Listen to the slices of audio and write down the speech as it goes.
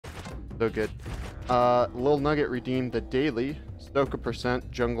So good. Lil Nugget redeemed the daily Stoka %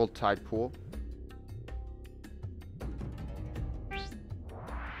 Jungle Tide Pool.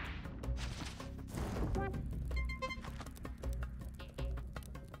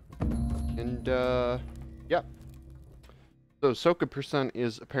 And, yeah. So Soka %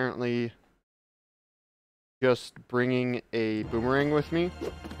 is apparently just bringing a boomerang with me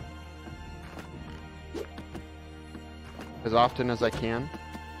as often as I can.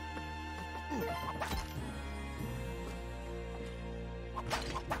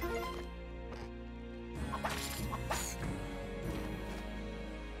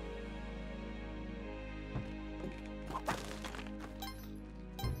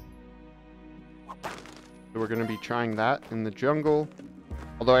 So we're going to be trying that in the jungle,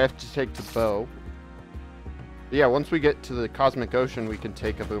 although I have to take the bow. But yeah, once we get to the Cosmic Ocean, we can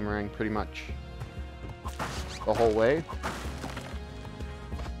take a boomerang pretty much the whole way.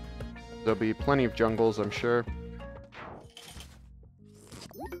 There'll be plenty of jungles, I'm sure.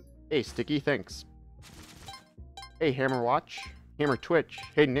 Hey, Sticky, thanks. Hey, Hammer Watch. Hammer Twitch.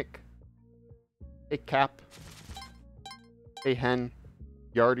 Hey, Nick. Hey, Cap. Hey, Hen.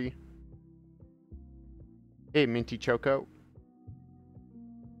 Yardy. Hey, Minty Choco.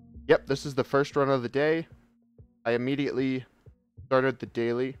 Yep, this is the first run of the day. I immediately started the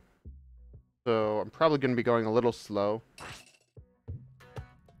daily, so I'm probably going to be going a little slow.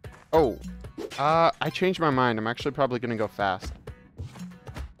 Oh, I changed my mind. I'm actually probably going to go fast.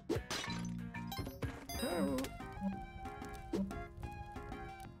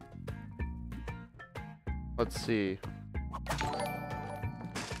 Let's see.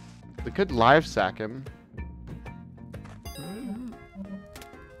 We could live sack him.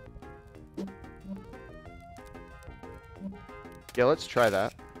 Yeah, let's try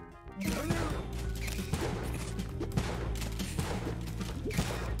that.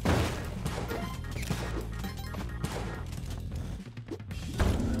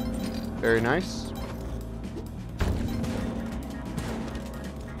 Very nice.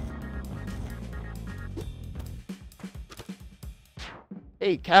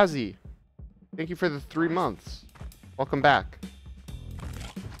 Hey, Kazi. Thank you for the 3 months. Welcome back.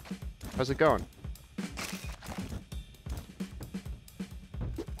 How's it going?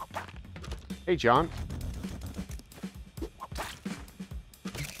 Hey, John.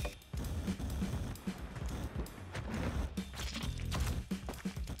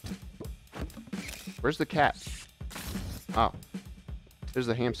 Where's the cat? Oh. There's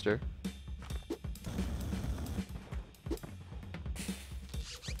the hamster.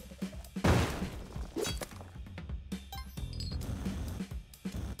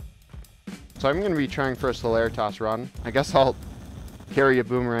 So I'm going to be trying for a Celeritas run. I guess I'll carry a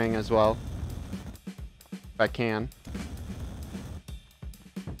boomerang as well. If I can.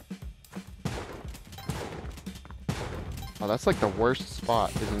 Oh, that's like the worst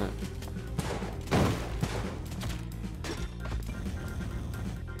spot, isn't it?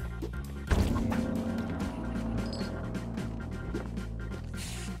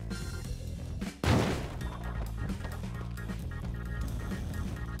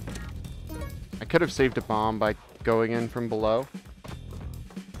 I could have saved a bomb by going in from below.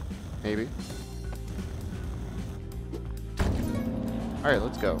 Maybe. Alright,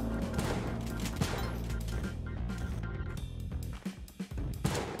 let's go.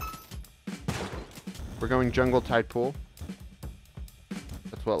 We're going jungle tide pool.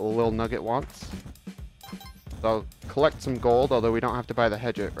 That's what Lil Nugget wants. So I'll collect some gold, although we don't have to buy the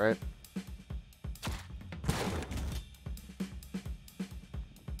hedget, right?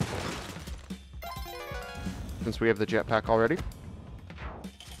 Since we have the jetpack already.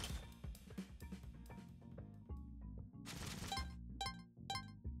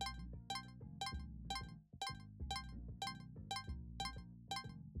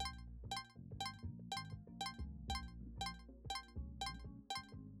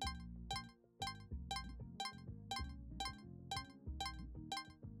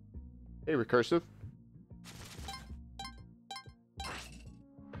 Hey, Recursive.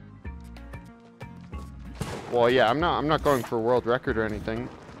 Well, yeah, I'm not going for a world record or anything.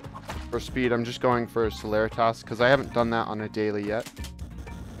 For speed, I'm just going for Celeritas, because I haven't done that on a daily yet.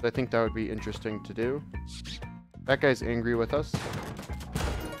 So I think that would be interesting to do. That guy's angry with us.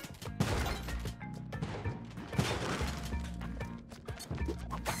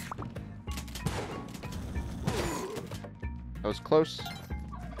 That was close.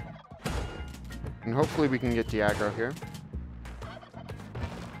 And hopefully we can get the aggro here.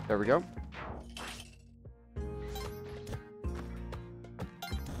 There we go.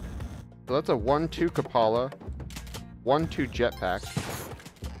 So that's a 1-2 Kapala, 1-2 jetpack.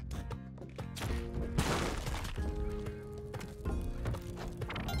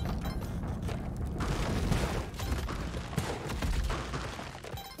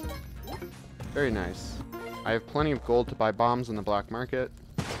 Very nice. I have plenty of gold to buy bombs in the black market.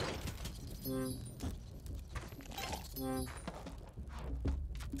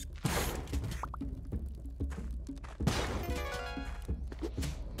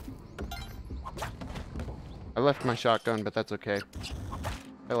 I left my shotgun, but that's okay.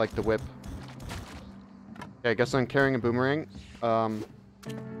 I like the whip. Okay, I guess I'm carrying a boomerang.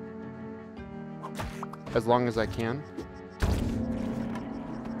 As long as I can.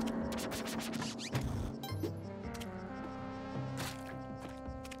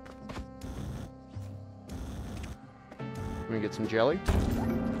 Let me get some jelly.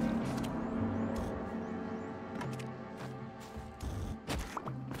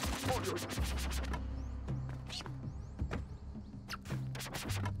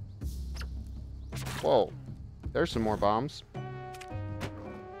 Whoa, there's some more bombs.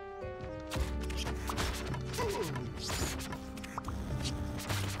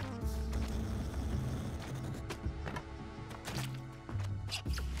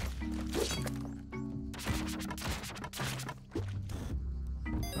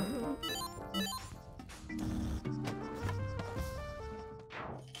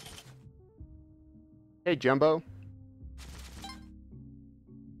 Hey, Jumbo.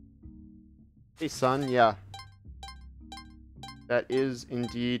 Hey, son. Yeah. That is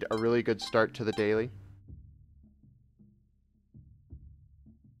indeed a really good start to the daily.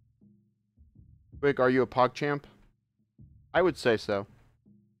 Twig, are you a PogChamp? I would say so.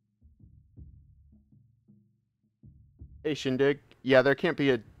 Hey, Shindig. Yeah, there can't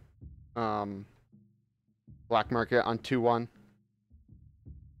be a black market on 2-1.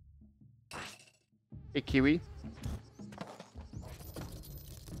 Hey, Kiwi.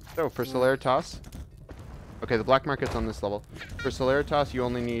 So, for Celeritas... Okay, the black market's on this level. For Celeritas, you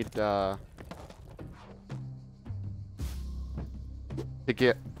only need, to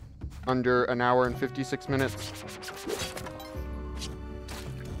get under an hour and 56 minutes.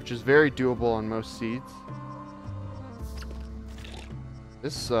 Which is very doable on most seeds.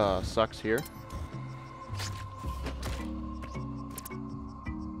 This, sucks here.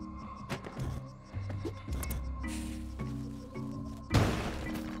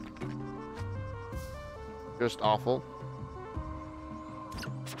 Just awful.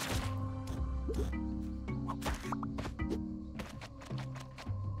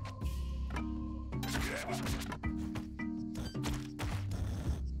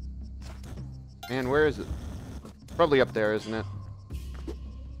 Man, where is it? Probably up there, isn't it?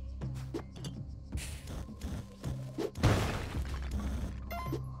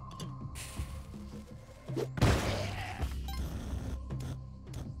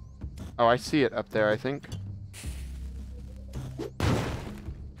 Oh, I see it up there, I think.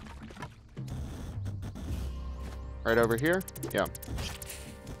 Right over here? Yeah.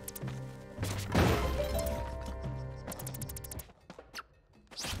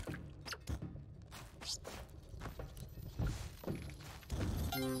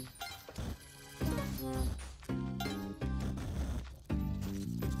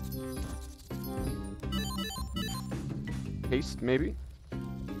 Haste, maybe?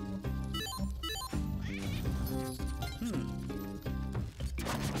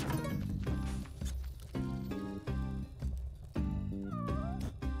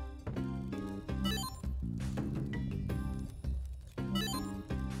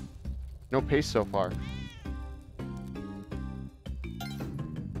 No pace so far.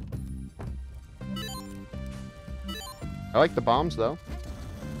 I like the bombs, though.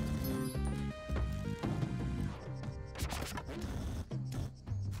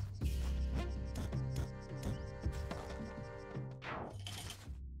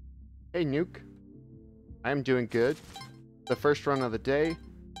 Hey, Nuke. I am doing good. The first run of the day.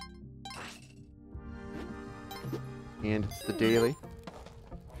 And it's the daily.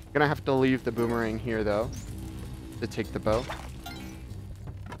 Gonna have to leave the boomerang here, though, to take the bow.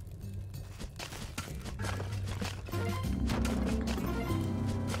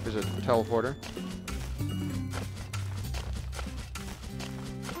 There's a teleporter.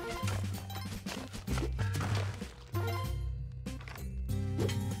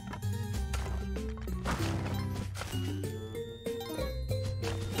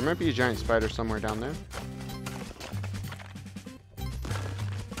 There might be a giant spider somewhere down there.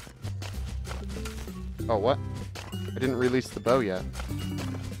 Oh, what? I didn't release the bow yet.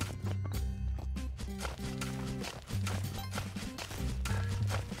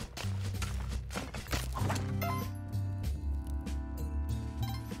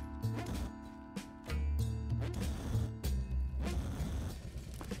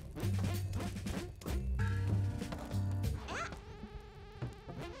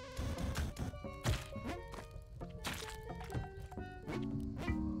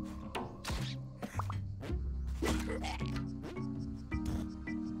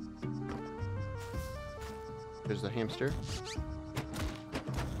 There's the hamster.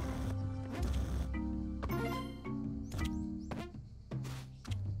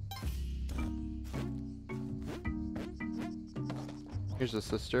 Here's the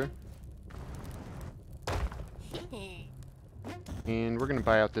sister. And we're gonna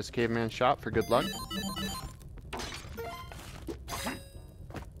buy out this caveman shop for good luck.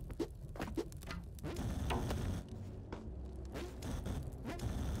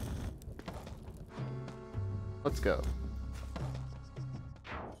 Let's go.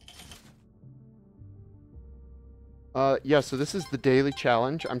 Yeah, so this is the daily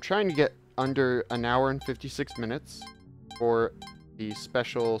challenge. I'm trying to get under an hour and 56 minutes for the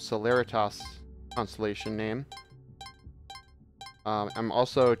special Celeritas constellation name. I'm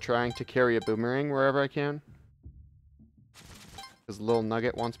also trying to carry a boomerang wherever I can, because Lil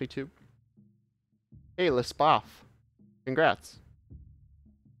Nugget wants me to. Hey, Lispoff. Congrats.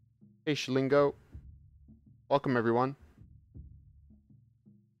 Hey, Schlingo. Welcome, everyone.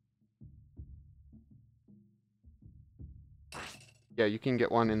 Yeah, you can get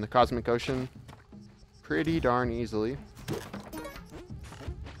one in the Cosmic Ocean pretty darn easily.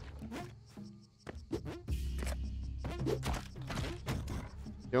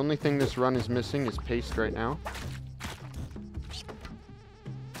 The only thing this run is missing is paste right now.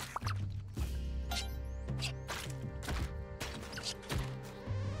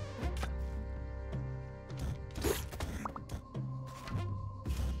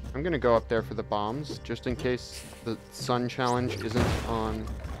 I'm gonna go up there for the bombs, just in case the sun challenge isn't on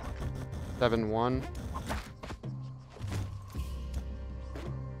 7-1.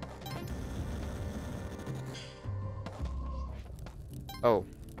 Oh,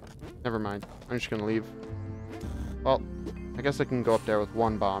 never mind. I'm just gonna leave. Well, I guess I can go up there with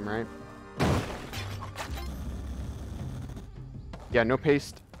one bomb, right? Yeah, no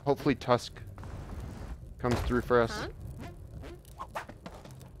paste. Hopefully Tusk comes through for us.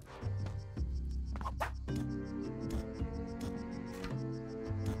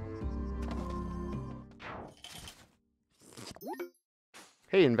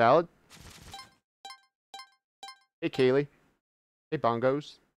 Hey, Invalid. Hey, Kaylee. Hey,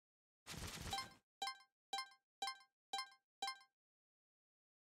 Bongos.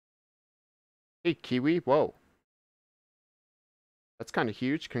 Hey, Kiwi. Whoa. That's kind of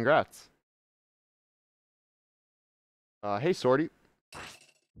huge. Congrats. Hey, Sorty.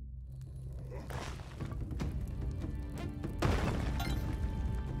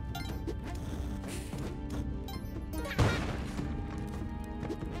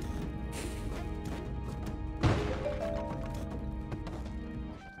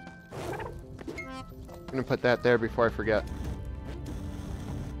 I'm gonna put that there before I forget.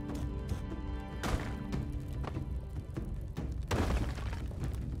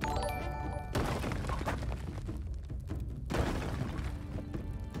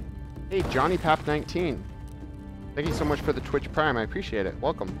 Hey, Johnny Pap 19. Thank you so much for the Twitch Prime. I appreciate it.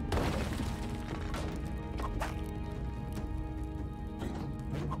 Welcome.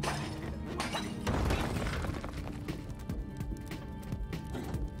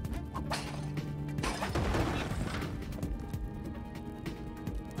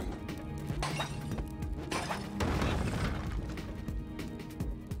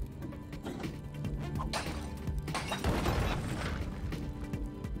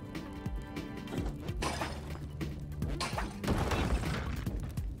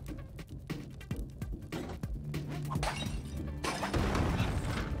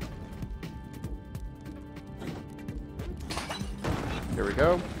 Here we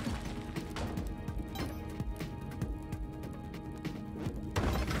go.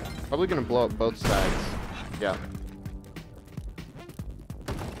 Probably gonna blow up both sides. Yeah.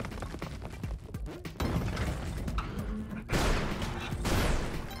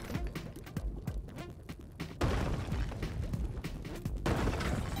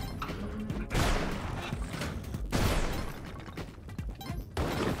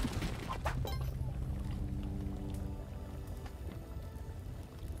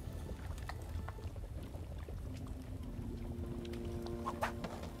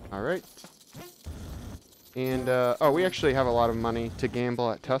 All right. And, oh, we actually have a lot of money to gamble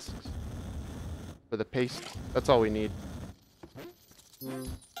at Tusks for the paste. That's all we need.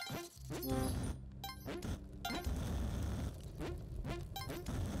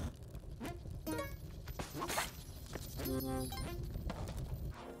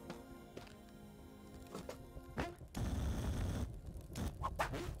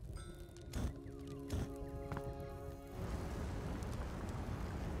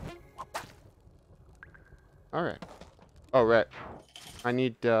 All right. Oh, right. I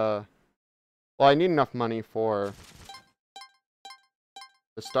need, Well, I need enough money for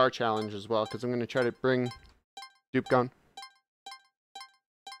the star challenge as well, because I'm going to try to bring dupe gun.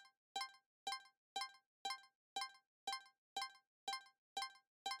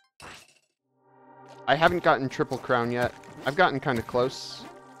 I haven't gotten triple crown yet. I've gotten kind of close.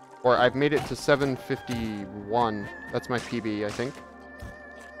 Or I've made it to 751. That's my PB, I think.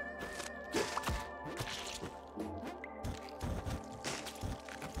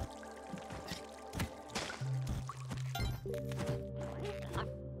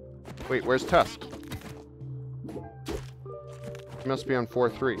 Wait, where's Tusk? He must be on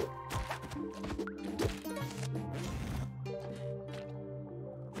 4-3.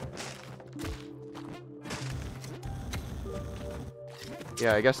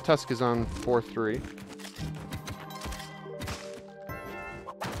 Yeah, I guess Tusk is on 4-3.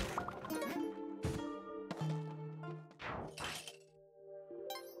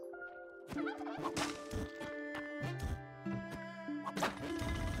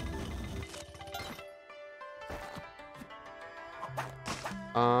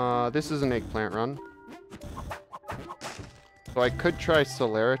 This is an eggplant run. So I could try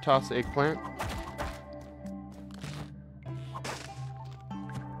Celeritas eggplant.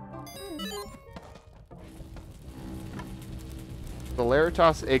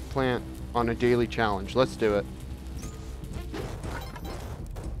 Celeritas eggplant on a daily challenge. Let's do it.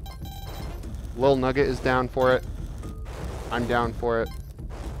 Lil Nugget is down for it. I'm down for it.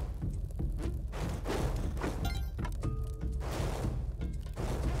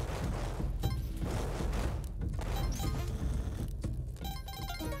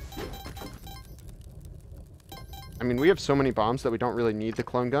 I mean, we have so many bombs that we don't really need the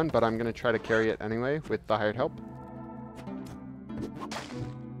clone gun, but I'm going to try to carry it anyway with the hired help.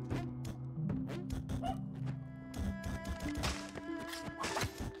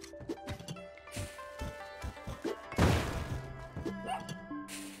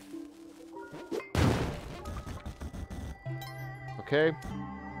 Okay.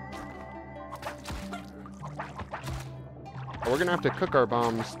 We're going to have to cook our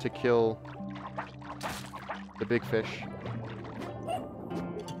bombs to kill the big fish.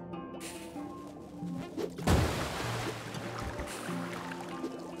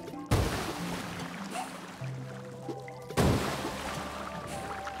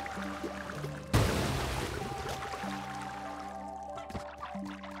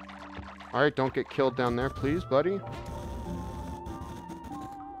 Alright, don't get killed down there, please, buddy.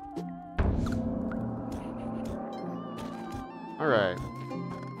 Alright.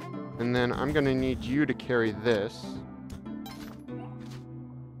 And then I'm gonna need you to carry this.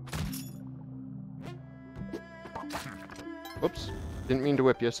 Whoops. Didn't mean to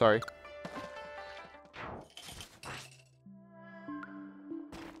whip you, sorry.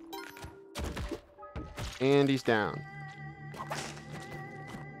 And he's down.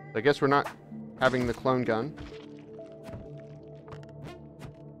 I guess we're not having the clone gun.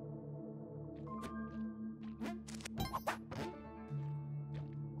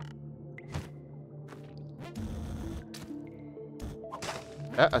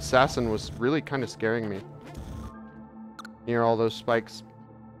 That assassin was really kind of scaring me. Near all those spikes.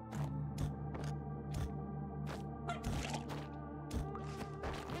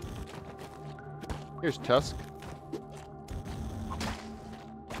 Here's Tusk.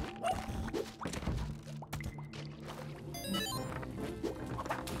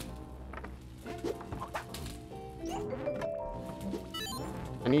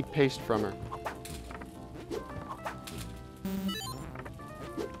 I need paste from her.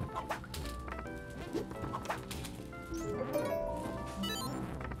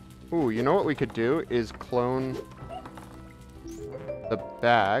 Ooh, you know what we could do is clone the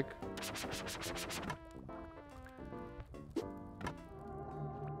bag.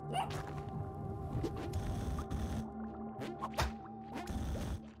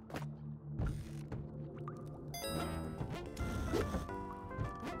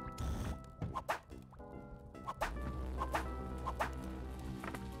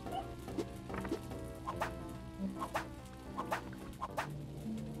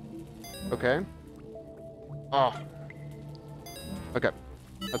 Okay. Oh. Okay.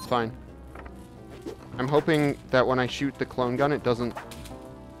 That's fine. I'm hoping that when I shoot the clone gun, it doesn't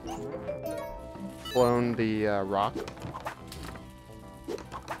clone the rock.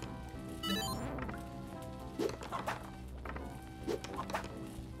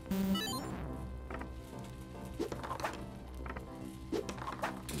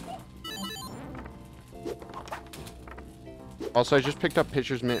 Also, I just picked up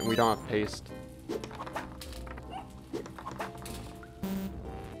Pitcher's Mitt and we don't have paste.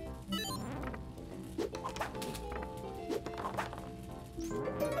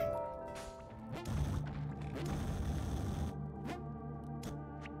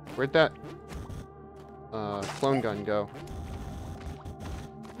 Where'd that clone gun go?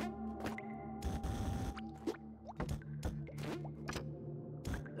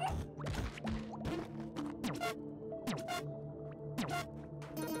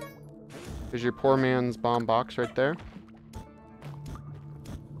 There's your poor man's bomb box right there.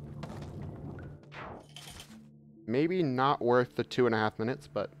 Maybe not worth the 2.5 minutes,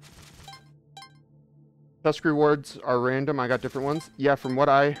 but Tusk rewards are random. I got different ones. Yeah, from what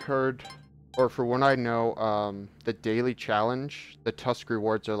I heard, or from what I know, the daily challenge, the Tusk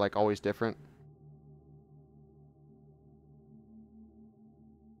rewards are like always different.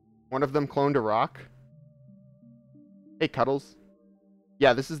 One of them cloned a rock. Hey, Cuddles.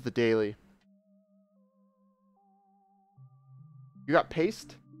 Yeah, this is the daily. You got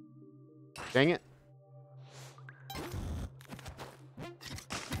paste? Dang it.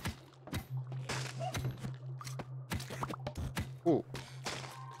 Ooh.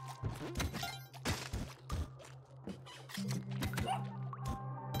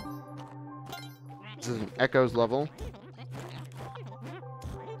 This is an Echoes level.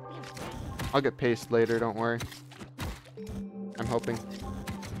 I'll get paste later, don't worry. I'm hoping.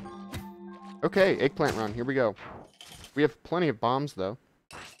 Okay, eggplant run, here we go. We have plenty of bombs, though.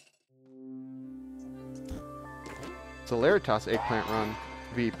 Celeritas eggplant run,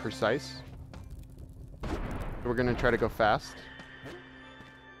 to be precise. So we're gonna try to go fast.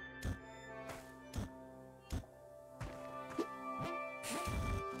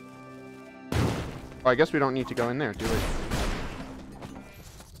 Oh, I guess we don't need to go in there, do we?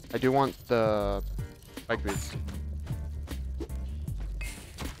 I do want the spike boots.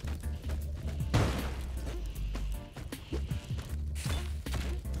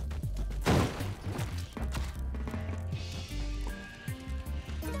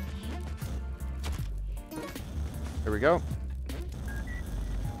 There we go.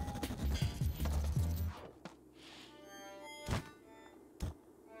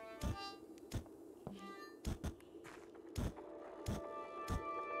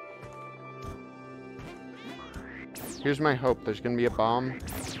 Here's my hope. There's going to be a bomb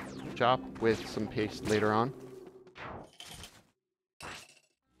shop with some paste later on.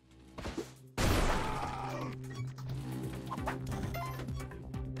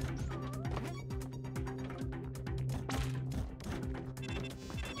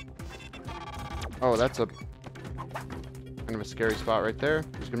 Oh, that's a kind of a scary spot right there.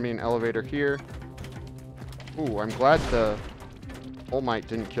 There's going to be an elevator here. Ooh, I'm glad the All Might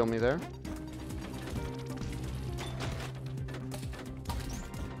didn't kill me there.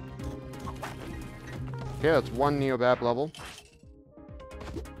 Okay, that's one Neobab level.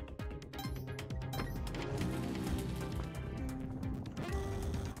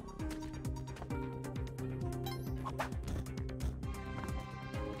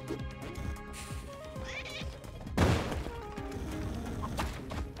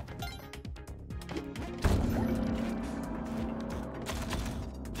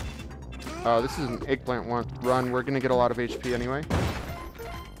 Oh, this is an eggplant run. We're gonna get a lot of HP anyway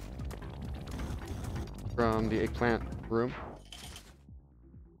from the eggplant room.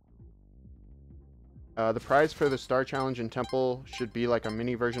 The prize for the Star Challenge in Temple should be like a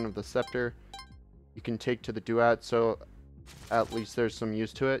mini version of the scepter you can take to the duat, so at least there's some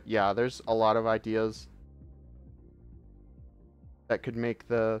use to it. Yeah, there's a lot of ideas that could make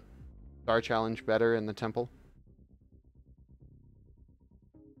the Star Challenge better in the Temple.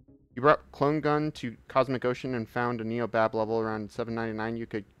 You brought Clone Gun to Cosmic Ocean and found a Neobab level around 799. You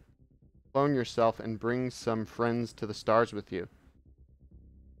could clone yourself and bring some friends to the stars with you.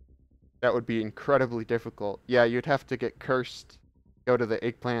 That would be incredibly difficult. Yeah, you'd have to get cursed, go to the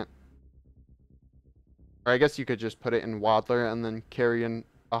eggplant. Or I guess you could just put it in Waddler and then carry in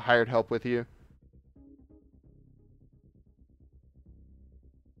a hired help with you.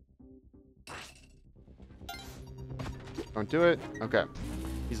 Don't do it. Okay.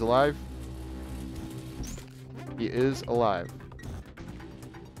 He's alive. He is alive.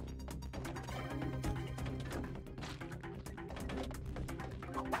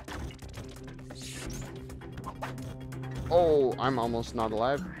 Oh, I'm almost not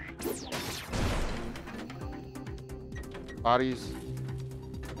alive. Bodies.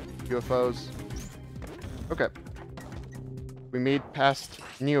 UFOs. Okay. We made past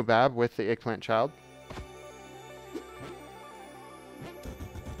Neobab with the eggplant child.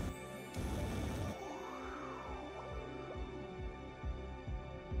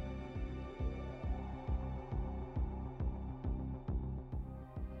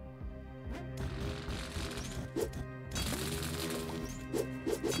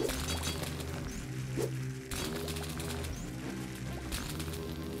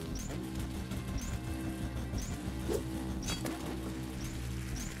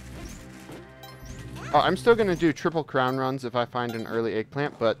 Oh, I'm still going to do triple crown runs if I find an early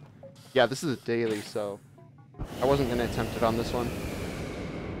eggplant, but yeah, this is a daily, so I wasn't going to attempt it on this one.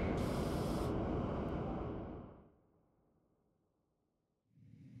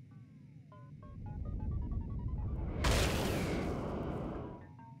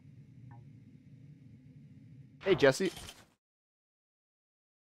 Hey, Jesse.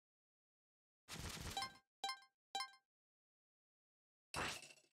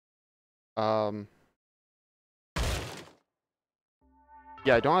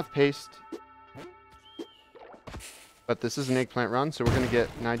 Yeah, I don't have paste, but this is an eggplant run, so we're going to get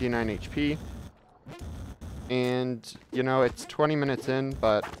 99 HP. And, you know, it's 20 minutes in,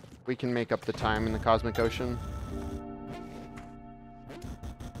 but we can make up the time in the Cosmic Ocean.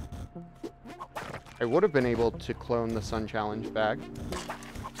 I would have been able to clone the Sun Challenge bag.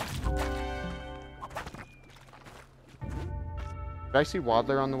 Did I see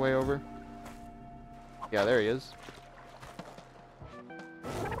Waddler on the way over? Yeah, there he is.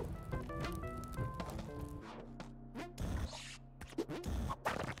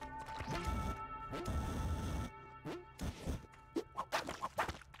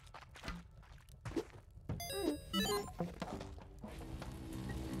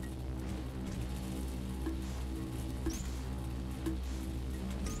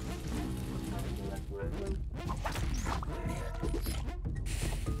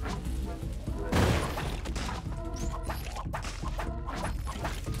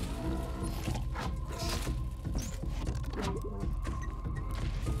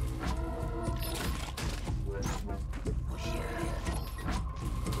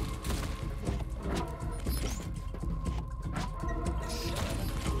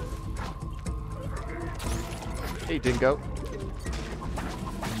 Hey, Dingo.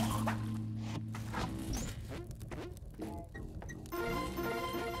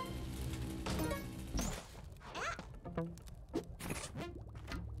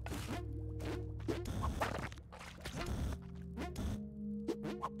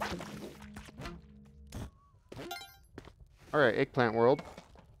 Alright, Eggplant World.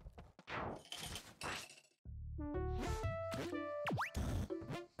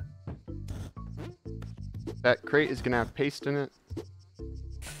 That crate is going to have paste in it.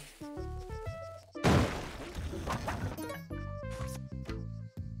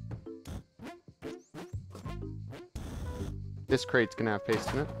 This crate's going to have paste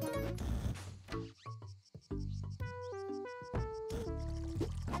in it.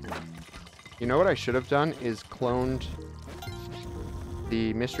 You know what I should have done is cloned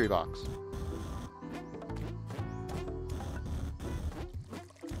the mystery box.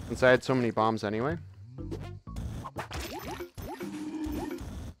 Since I had so many bombs anyway.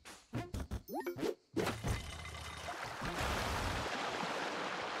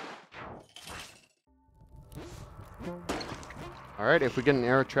 Alright, if we get an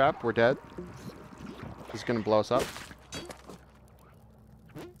arrow trap, we're dead. He's gonna blow us up.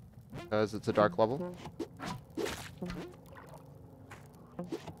 Because it's a dark level.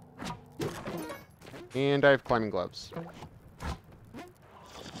 And I have climbing gloves.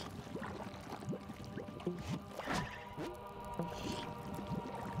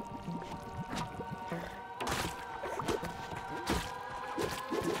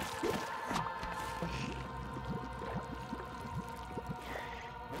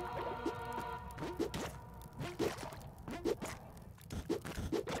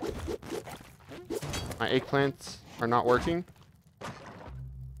 My eggplants are not working.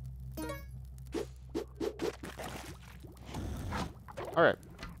 Alright.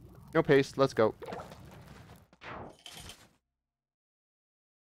 No paste, let's go.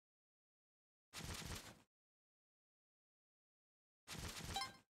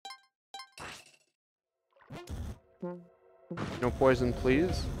 No poison,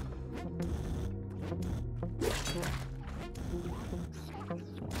 please.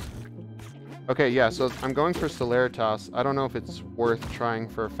 Okay, yeah, so I'm going for Celeritas. I don't know if it's worth trying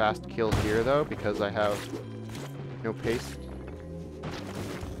for a fast kill here, though, because I have no paste.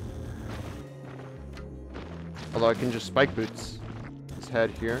 Although I can just spike boots his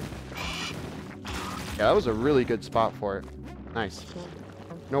head here. Yeah, that was a really good spot for it. Nice.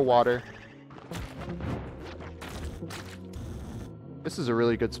 No water. This is a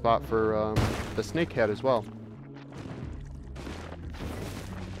really good spot for the snake head as well.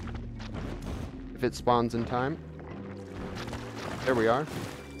 If it spawns in time. There we are.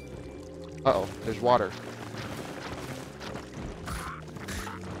 Uh-oh, there's water.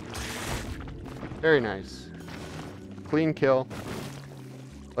 Very nice. Clean kill.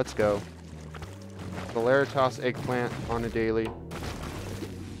 Let's go. Celeritas eggplant on a daily.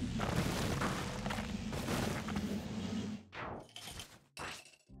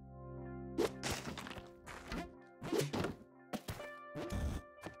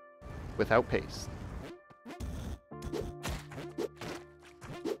 without paste.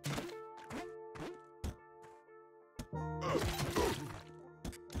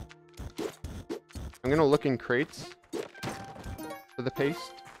 I'm gonna look in crates for the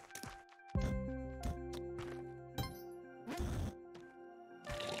paste.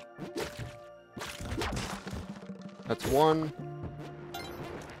 That's 1,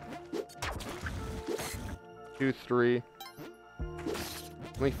 2, 3.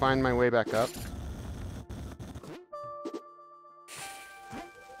 Let me find my way back up.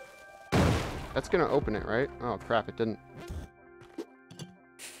 That's gonna open it, right? Oh crap, it didn't.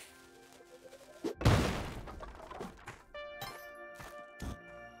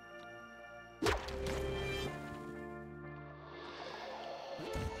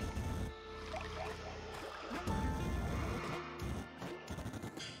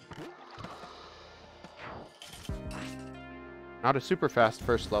 Not a super fast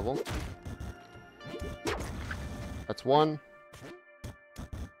first level. That's 1.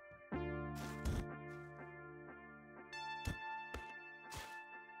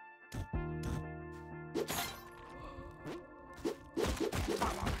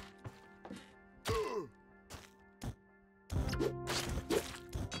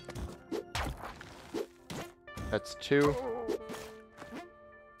 That's 2.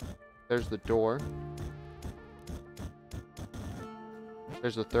 There's the door.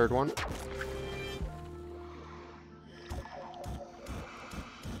 There's the third one.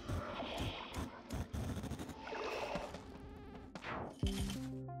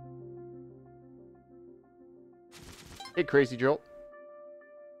 Hey, Crazy Jolt.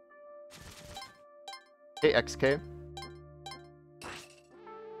 Hey, XK.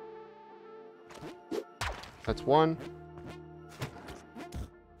 That's 1.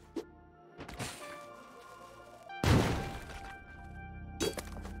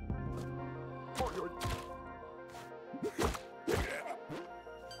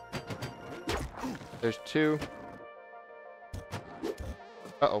 There's 2.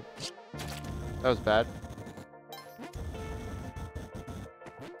 Uh-oh. That was bad.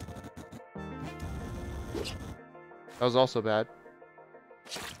 That was also bad.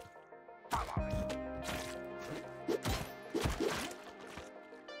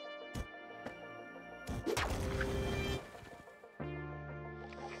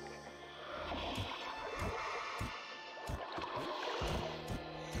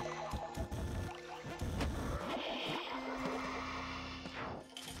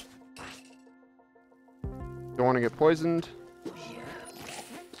 Don't want to get poisoned. Yeah,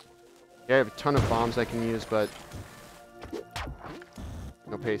 I have a ton of bombs I can use, but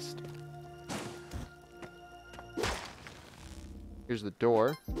no paste. Here's the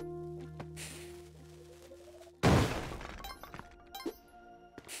door.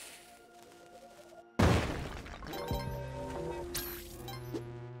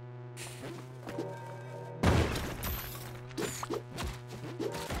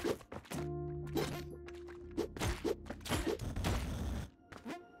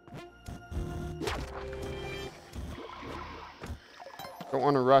 Don't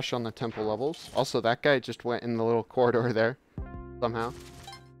want to rush on the temple levels. Also, that guy just went in the little corridor there. Somehow.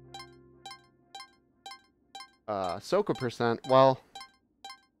 Soka percent. Well,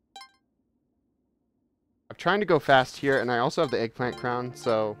 I'm trying to go fast here, and I also have the eggplant crown,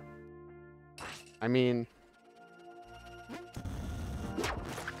 so... I mean...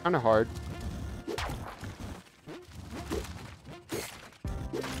 kind of hard.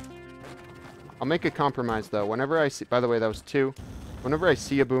 I'll make a compromise, though. Whenever I see... By the way, that was 2. Whenever I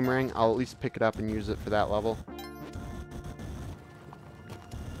see a boomerang, I'll at least pick it up and use it for that level.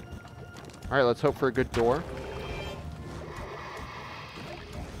 Alright, let's hope for a good door.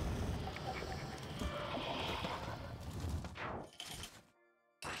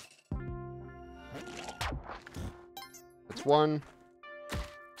 That's 1.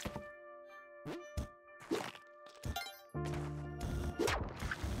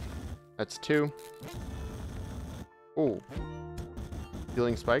 That's 2. Ooh.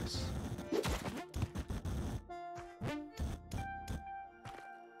 Healing spikes.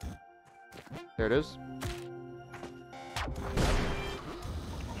 There it is.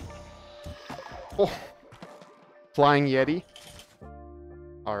 Oh! Flying Yeti.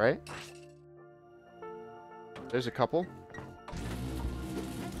 Alright. There's a couple.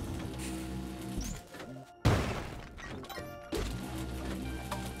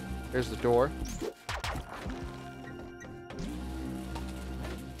 There's the door.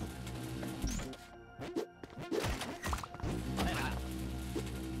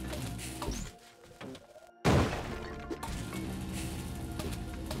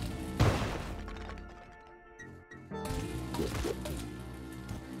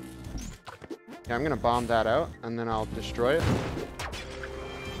 Yeah, I'm gonna bomb that out, and then I'll destroy it.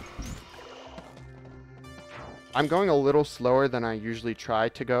 I'm going a little slower than I usually try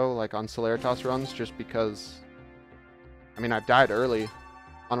to go, like on Celeritas runs, just because, I mean, I've died early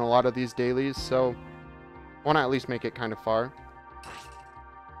on a lot of these dailies, so I want to at least make it kind of far.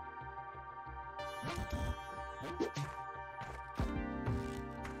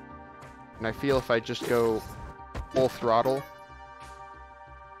 And I feel if I just go full throttle,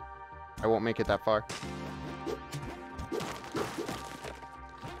 I won't make it that far.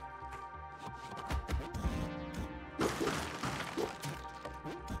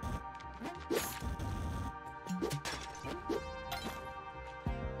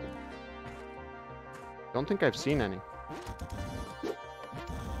 Don't think I've seen any.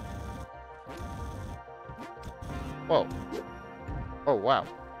 Whoa. Oh, wow.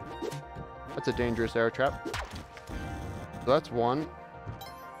 That's a dangerous arrow trap. So that's one.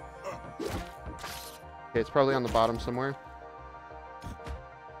 Okay, it's probably on the bottom somewhere.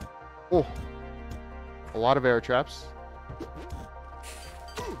 Oh. A lot of arrow traps.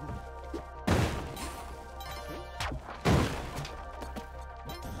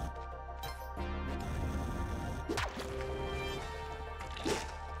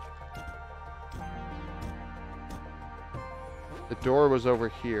 The door was over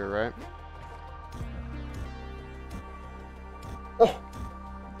here, right? Oh!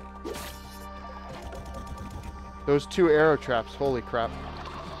 Those two arrow traps, holy crap.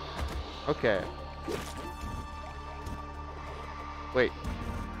 Okay. Wait.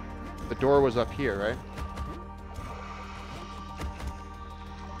 The door was up here, right?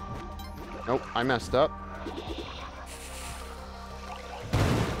 Nope, I messed up.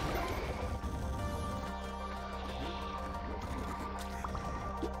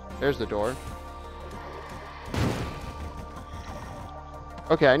 There's the door.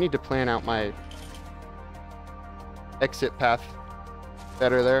 Okay, I need to plan out my exit path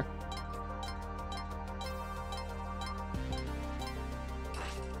better there.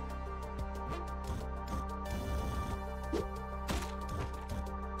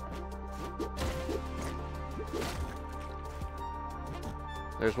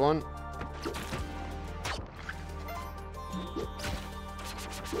 There's one.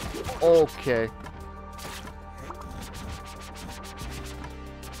 Okay.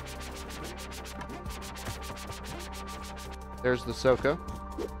 There's the Soka.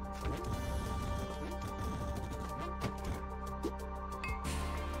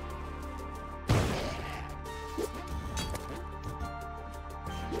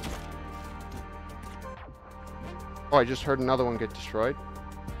 Oh, I just heard another one get destroyed.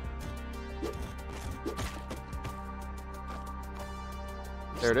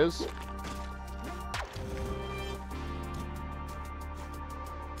 There it is.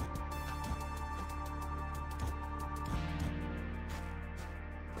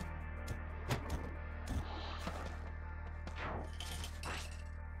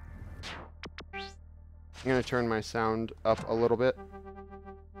 I'm going to turn my sound up a little bit.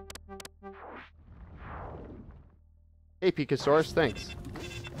 Hey, Pikasaurus, thanks.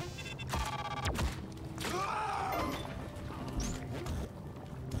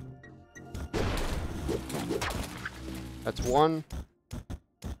 That's one.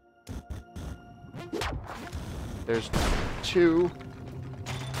 There's two.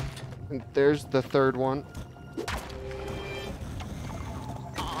 And there's the third one.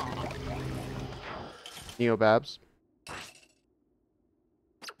 Neobabs.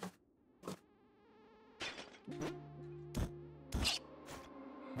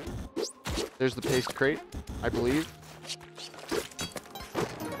 There's the paste crate, I believe.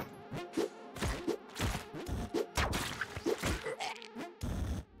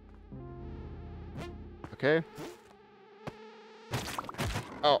 Okay.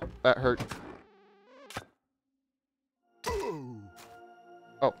 Oh, that hurt.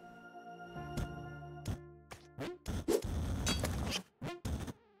 Oh.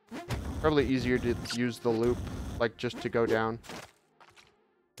 Probably easier to use the loop, like just to go down.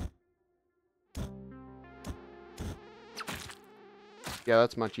 Yeah,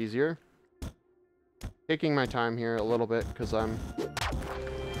 that's much easier. Taking my time here a little bit because don't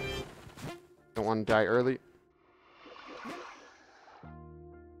want to die early.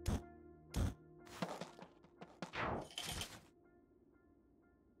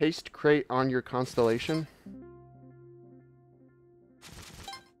 Paste crate on your constellation.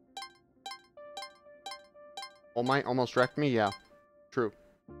 All Might almost wrecked me? Yeah, true.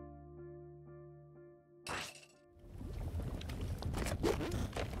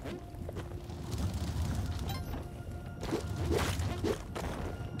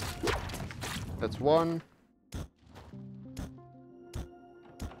 That's one.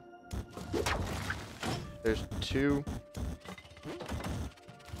 There's two.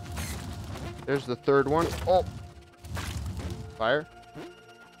 There's the third one. Oh! Fire.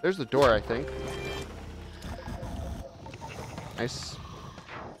 There's the door, I think. Nice.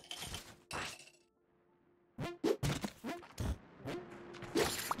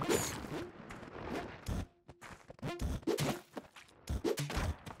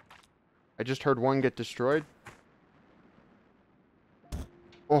 I just heard one get destroyed.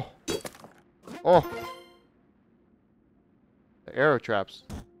 Oh. Oh. The arrow traps.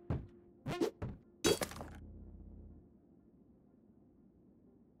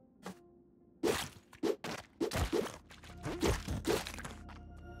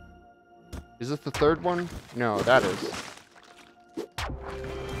 Is this the third one? No, that is.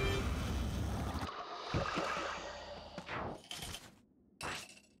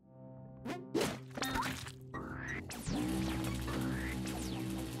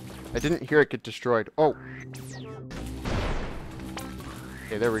 I didn't hear it get destroyed. Oh.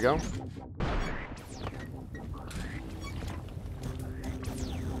 Okay, there we go.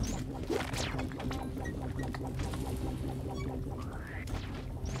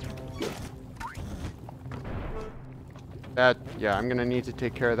 That, yeah, I'm gonna need to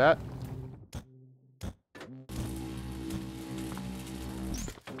take care of that.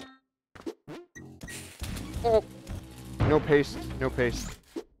 Oh! No paste, no paste.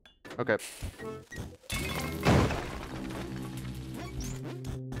 Okay.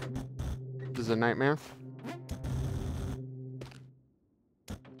 This is a nightmare.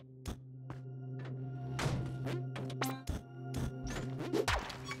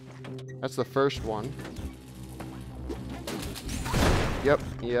 That's the first one. Yep.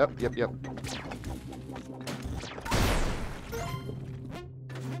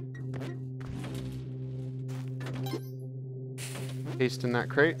 Paste in that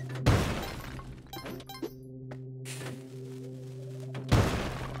crate.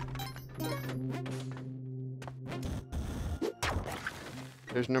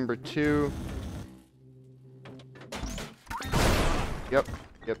 There's number 2. Yep.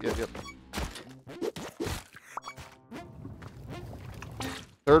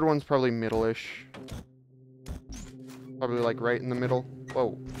 Third one's probably middle-ish. Probably like right in the middle.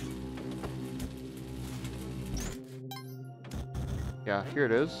 Whoa. Yeah, here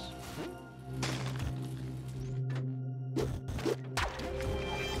it is.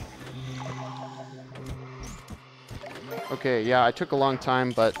 Okay, yeah, I took a long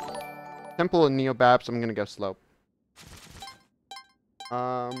time, but Temple and Neobabs, I'm gonna go slow.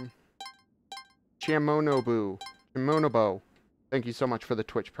 Chamonobo. Thank you so much for the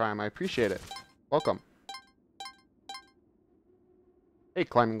Twitch Prime. I appreciate it. Welcome. Hey,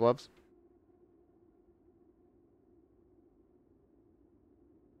 Climbing Gloves.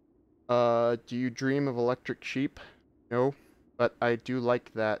 Do you dream of electric sheep? No, but I do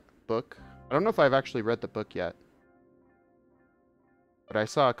like that book. I don't know if I've actually read the book yet, but I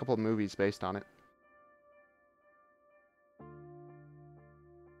saw a couple of movies based on it.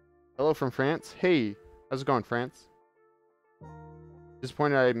 Hello from France. Hey, how's it going, France?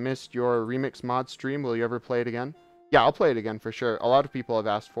 Disappointed I missed your remix mod stream. Will you ever play it again? Yeah, I'll play it again for sure. A lot of people have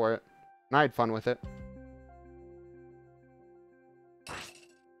asked for it, and I had fun with it.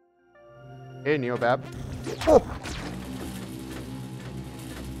 Hey, Neobab. Oh!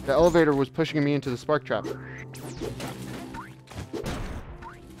 The elevator was pushing me into the spark trap.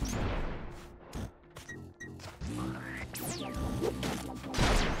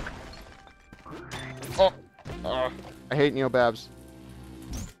 Oh! I hate Neobabs.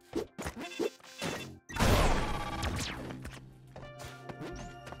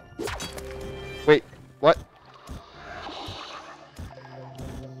 Wait, what?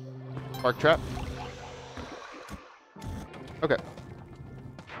 Spark trap? Okay.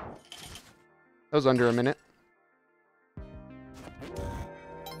 That was under a minute.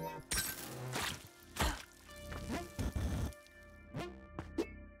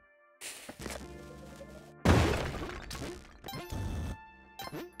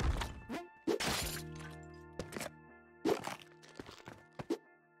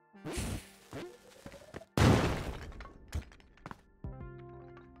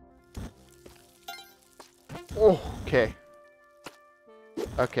 Oh, okay.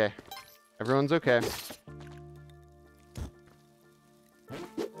 Okay. Everyone's okay.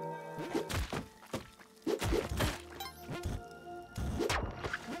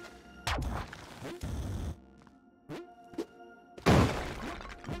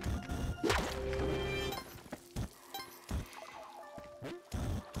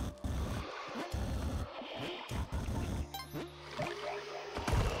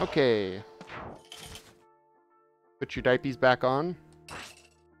 Okay. Put your diapies back on.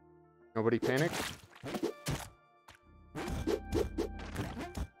 Nobody panic.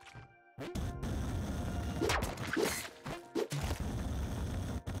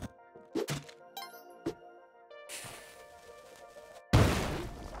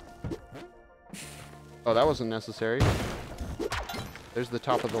 Oh, that wasn't necessary. There's the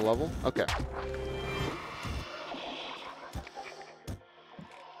top of the level. Okay.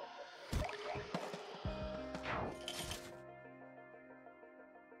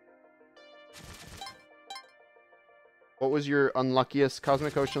 What was your unluckiest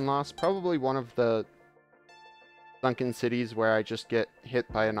Cosmic Ocean loss? Probably one of the sunken cities where I just get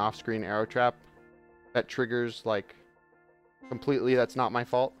hit by an off-screen arrow trap that triggers, like, completely. That's not my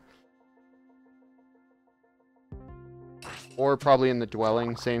fault. Or probably in the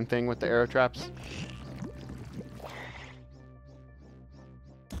dwelling, same thing with the arrow traps.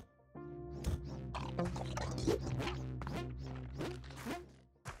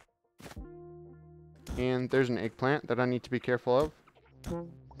 And there's an eggplant that I need to be careful of.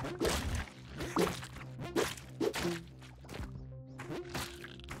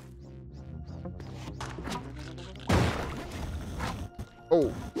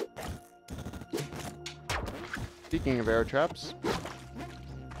 Oh! Speaking of arrow traps.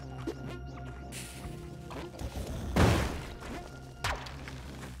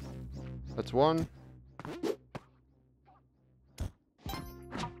 That's one.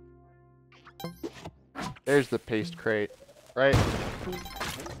 There's the paste crate, right?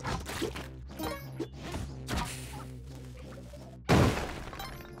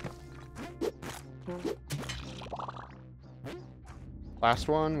 Last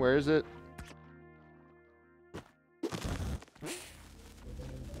one, where is it?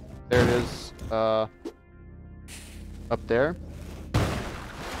 There it is, up there.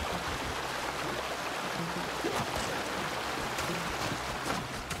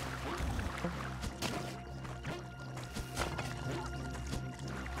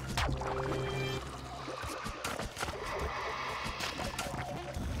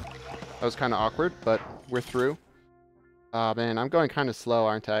 That was kind of awkward, but we're through. Aw, man, I'm going kind of slow,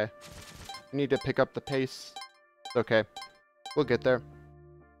 aren't I? I need to pick up the pace. It's okay. We'll get there.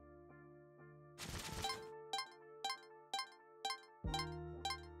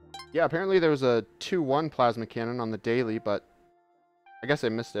 Yeah, apparently there was a 2-1 plasma cannon on the daily, but I guess I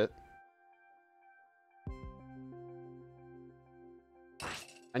missed it.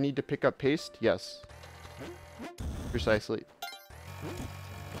 I need to pick up paste? Yes. Precisely.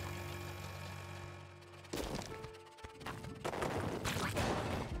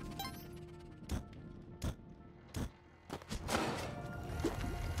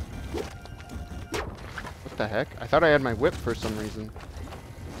 What the heck? I thought I had my whip for some reason.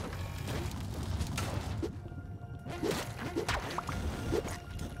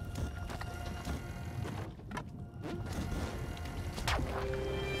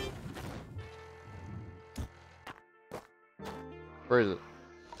 Where is it?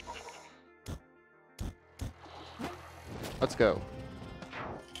 Let's go.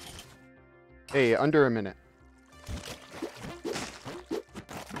 Hey, under a minute.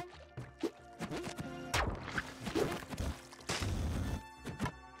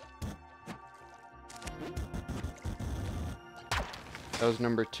 That was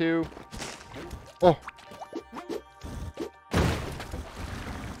number 2. Oh!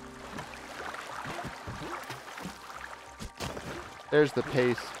 There's the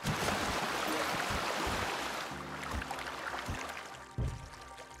pace.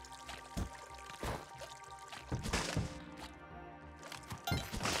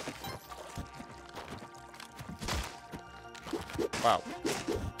 Wow.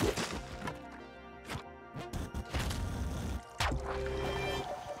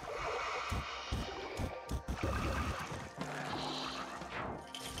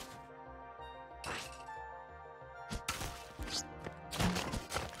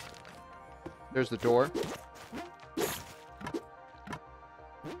 There's the door.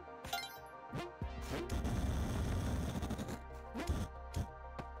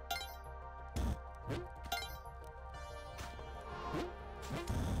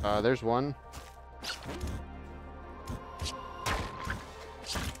 There's one.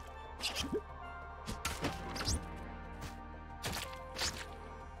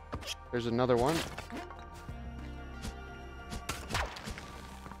 There's another one.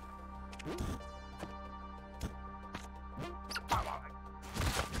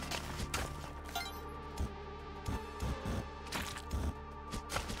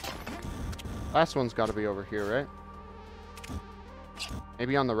 Last one's got to be over here, right?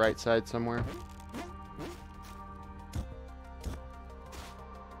 Maybe on the right side somewhere.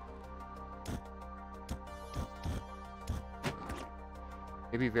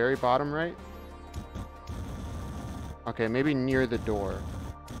 Maybe very bottom right? Okay, maybe near the door.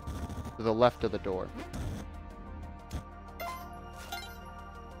 To the left of the door.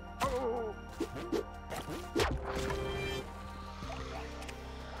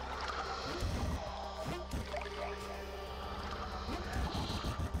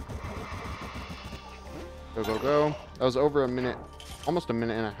 Go, go, go. That was over a minute. Almost a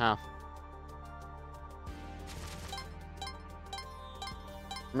minute and a half.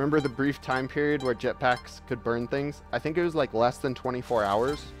 Remember the brief time period where jetpacks could burn things? I think it was like less than 24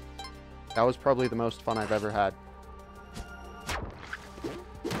 hours. That was probably the most fun I've ever had.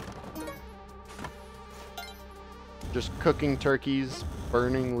 Just cooking turkeys,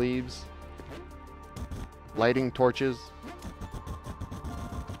 burning leaves, lighting torches.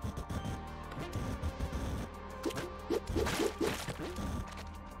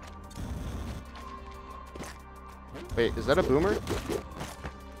 Wait, is that a boomer?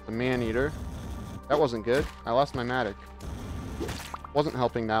 The man-eater. That wasn't good. I lost my Matic. Wasn't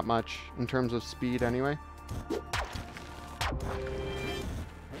helping that much in terms of speed anyway.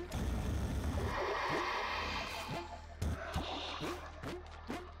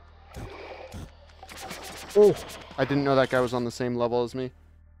 Oh, I didn't know that guy was on the same level as me. It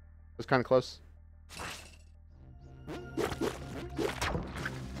was kind of close.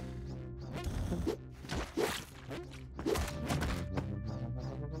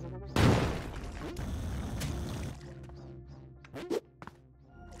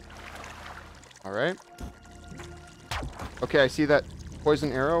 Alright. Okay, I see that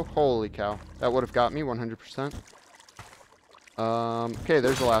poison arrow. Holy cow. That would have got me 100%. Okay,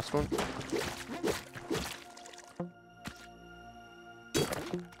 there's the last one.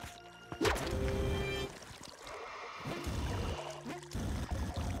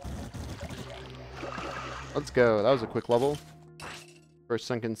 Let's go. That was a quick level. For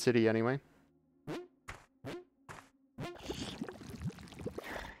Sunken City, anyway.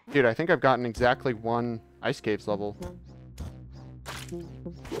 Dude, I think I've gotten exactly one Ice Caves level.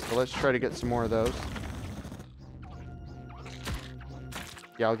 So let's try to get some more of those.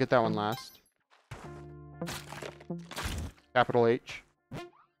 Yeah, I'll get that one last. Capital H.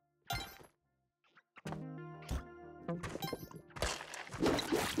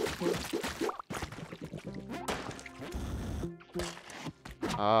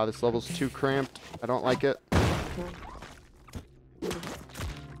 This level's too cramped. I don't like it.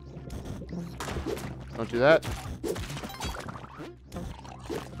 Don't do that.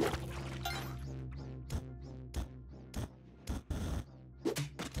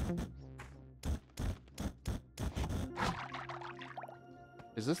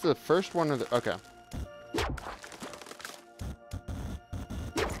 Is this the first one or the... Okay.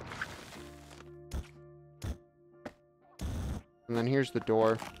 And then here's the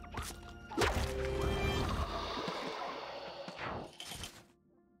door.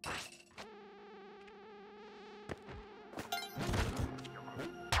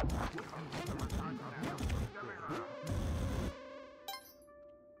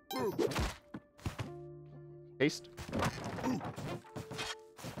 Haste.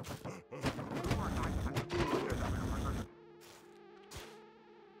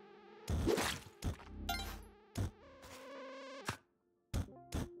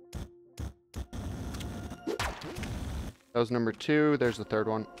 That was number 2. There's the third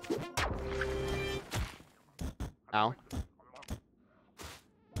one. Ow.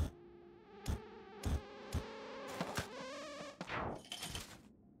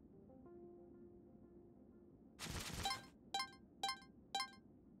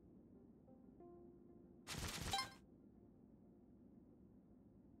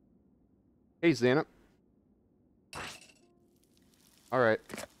 Hey, Xana. Alright.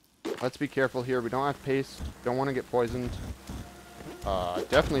 Let's be careful here. We don't have paste. Don't want to get poisoned.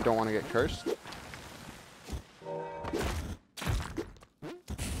 Definitely don't want to get cursed.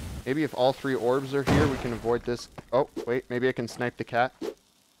 Maybe if all 3 orbs are here, we can avoid this. Oh, wait. Maybe I can snipe the cat.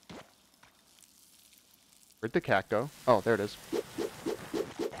 Where'd the cat go? Oh, there it is.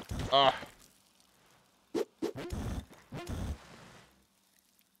 Ah.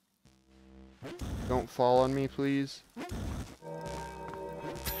 Don't fall on me, please.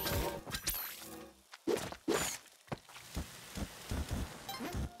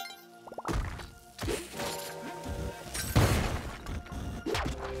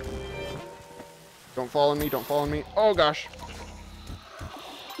 Don't fall on me, don't fall on me. Oh gosh.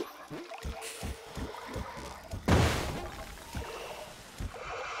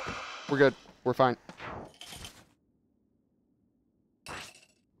 we're fine.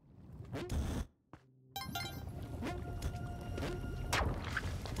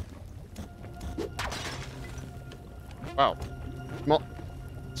 Wow.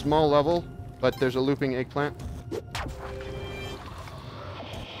 Small level, but there's a looping eggplant.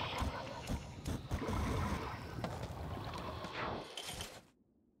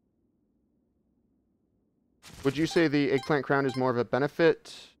 Would you say the eggplant crown is more of a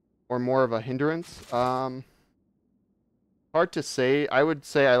benefit or more of a hindrance? Hard to say. I would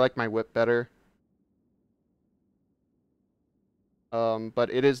say I like my whip better. But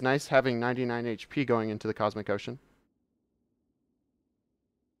it is nice having 99 HP going into the Cosmic Ocean.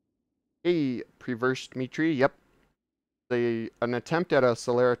 Hey, Preverse Dmitri, yep. An attempt at a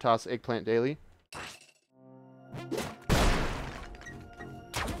Celeritas eggplant daily.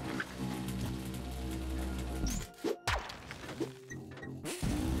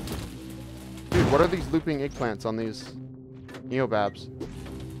 Dude, what are these looping eggplants on these Neobabs?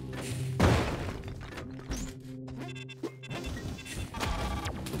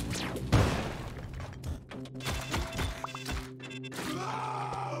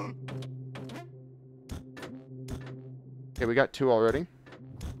 Okay, we got 2 already.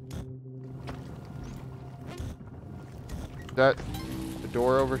 Is that the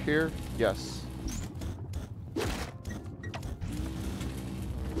door over here? Yes.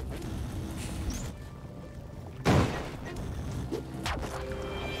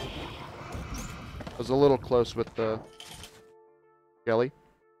 I was a little close with the jelly.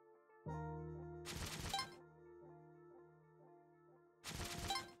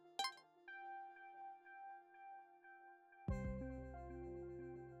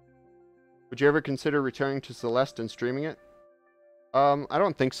 Would you ever consider returning to Celeste and streaming it? I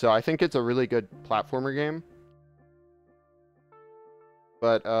don't think so. I think it's a really good platformer game.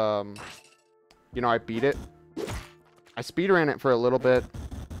 But, you know, I beat it. I speedran it for a little bit,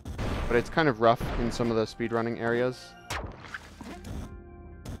 but it's kind of rough in some of the speedrunning areas.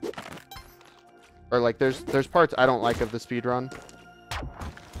 Or, like, there's parts I don't like of the speedrun.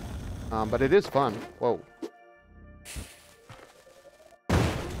 But it is fun. Whoa.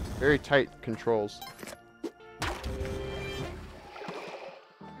 Very tight controls.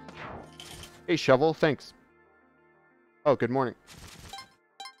 Hey, Shovel, thanks. Oh, good morning.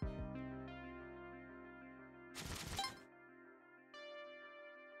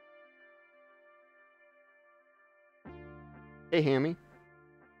 Hey, Hammy.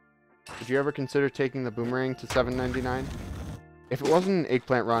 Would you ever consider taking the boomerang to $7.99? If it wasn't an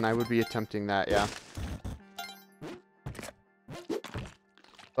eggplant run, I would be attempting that, yeah.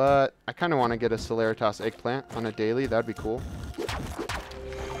 But I kind of want to get a Celeritas eggplant on a daily. That'd be cool.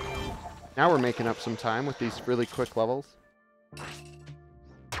 Now we're making up some time with these really quick levels.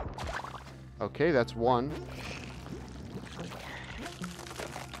 Okay, that's 1.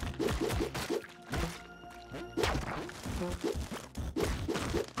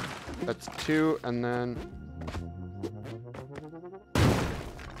 That's 2, and then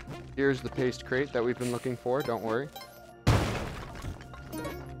here's the paste crate that we've been looking for, don't worry.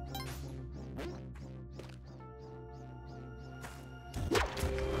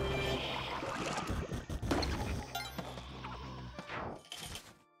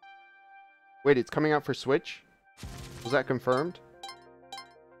 Wait, it's coming out for Switch? Was that confirmed?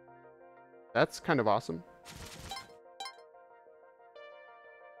 That's kind of awesome.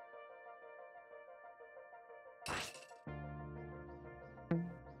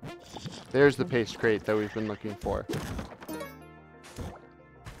 There's the paste crate that we've been looking for.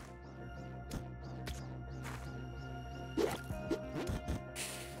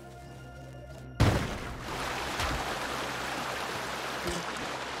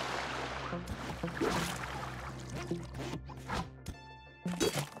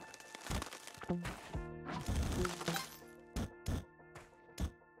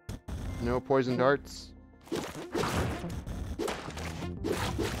 No poison darts.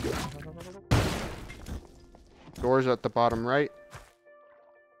 Doors at the bottom right.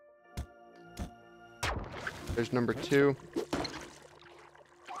 There's number 2.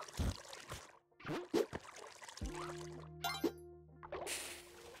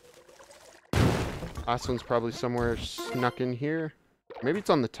 Last one's probably somewhere snuck in here. Maybe it's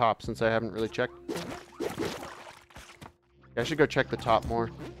on the top since I haven't really checked. I should go check the top more.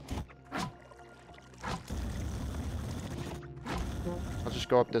 I'll just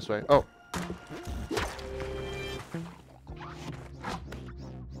go up this way. Oh.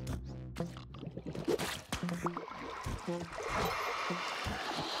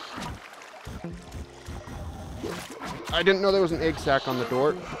 I didn't know there was an egg sack on the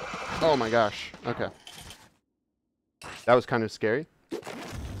door. Oh my gosh. Okay. That was kind of scary.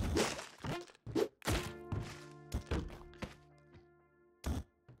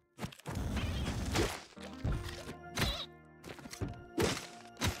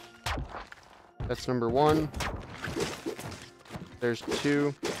 That's number 1. There's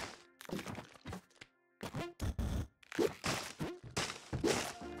 2.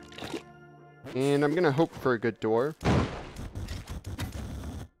 And I'm gonna hope for a good door.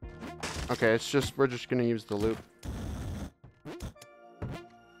 Okay, we're just gonna use the loop.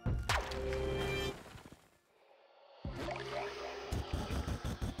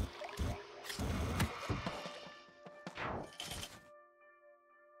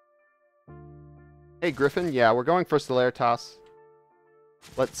 Hey, Griffin. Yeah, we're going for Celeritas.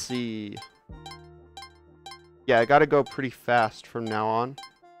 Let's see. Yeah, I gotta go pretty fast from now on.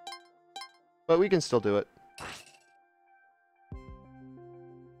 But we can still do it.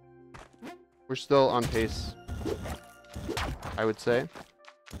 We're still on pace, I would say.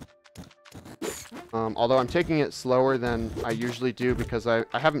 Although I'm taking it slower than I usually do because I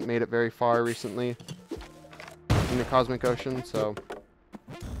haven't made it very far recently in the Cosmic Ocean, so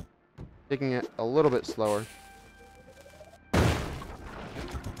taking it a little bit slower. So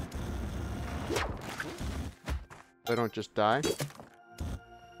I don't just die.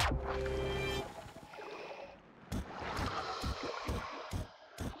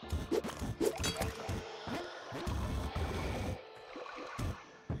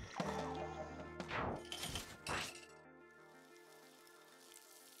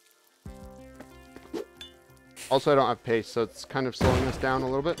 Also, I don't have pace, so it's kind of slowing us down a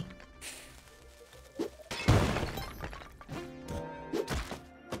little bit.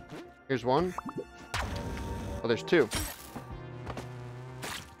 Here's 1. Oh, there's 2.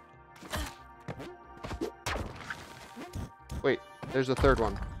 Wait, there's a 3rd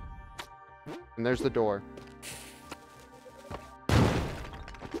one. And there's the door.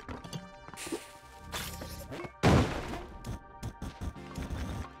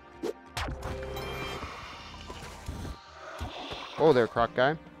 Oh, there, croc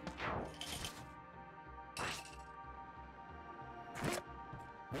guy.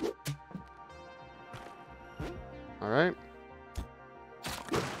 All right.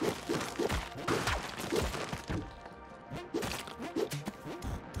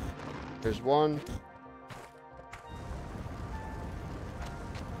 There's 1.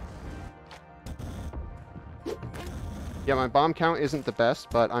 Yeah, my bomb count isn't the best,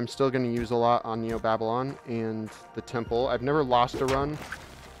 but I'm still going to use a lot on Neo Babylon and the temple. I've never lost a run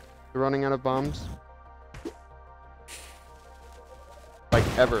to running out of bombs. Like,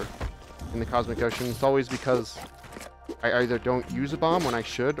 ever in the Cosmic Ocean. It's always because I either don't use a bomb when I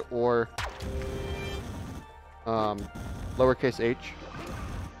should, or lowercase h.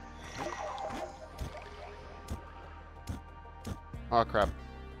 Oh, crap.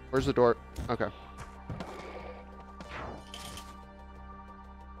 Where's the door? Okay.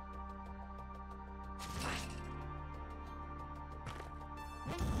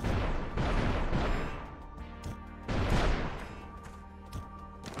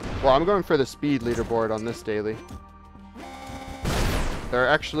 Well, I'm going for the speed leaderboard on this daily. There are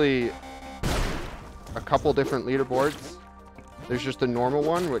actually a couple different leaderboards. There's just a normal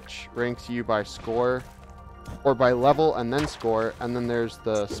one, which ranks you by score, or by level and then score, and then there's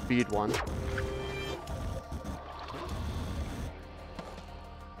the speed one.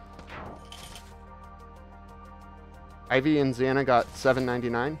 Ivy and Xana got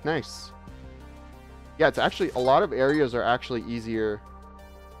 799. Nice. Yeah, it's actually, a lot of areas are actually easier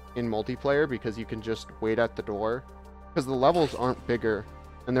in multiplayer because you can just wait at the door, because the levels aren't bigger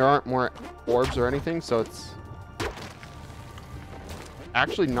and there aren't more orbs or anything, so it's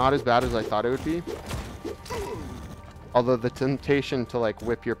actually not as bad as I thought it would be. Although the temptation to like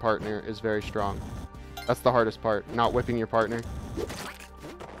whip your partner is very strong. That's the hardest part, not whipping your partner.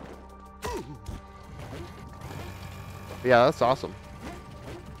 But yeah, that's awesome.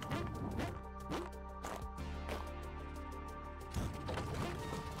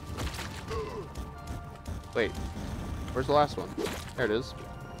 Wait, where's the last one? There it is.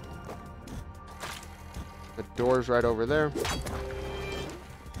 The door's right over there.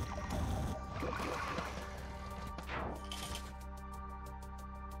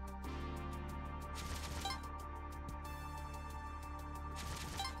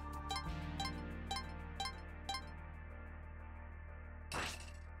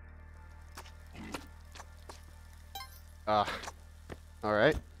 All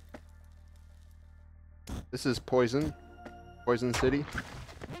right. This is Poison City.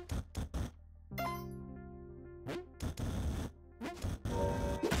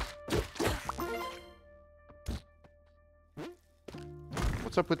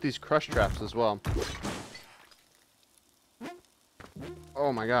 What's up with these crush traps as well?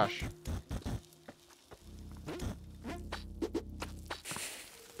 Oh my gosh.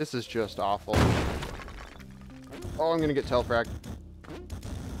 This is just awful. Oh, I'm gonna get telefragged.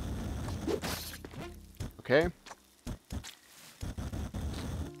 Okay.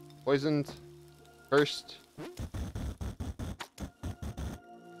 Poisoned. First.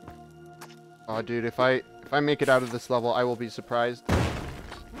 Oh, dude, if I make it out of this level, I will be surprised.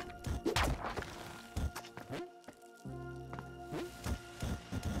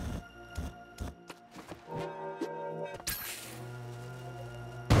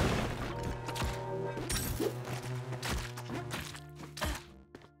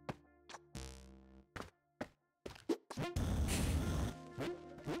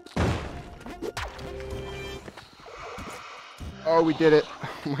 Oh, we did it.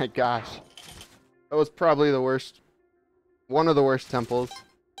 Oh my gosh. That was probably the worst. One of the worst temples.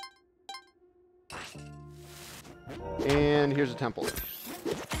 And here's a temple.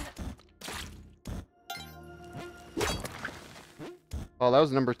 Well, that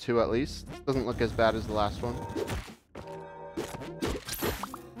was number 2 at least. Doesn't look as bad as the last one.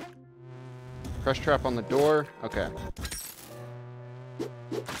 Crush trap on the door. Okay.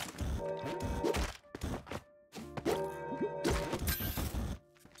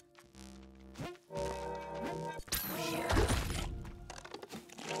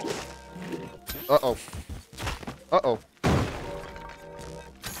 Uh-oh. Uh-oh.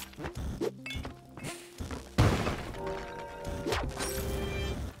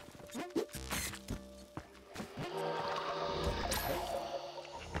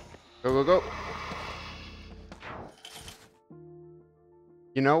 Go, go, go.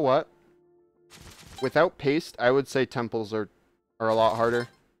 You know what? Without paste, I would say temples are a lot harder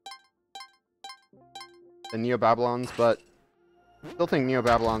than Neo-Babylons, but I still think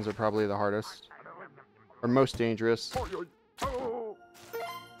Neo-Babylons are probably the hardest. Or most dangerous.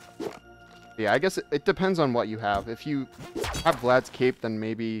 Yeah, I guess it depends on what you have. If you have Vlad's Cape, then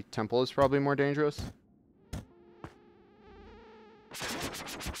maybe Temple is probably more dangerous.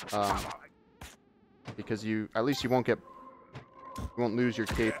 Because at least you won't lose your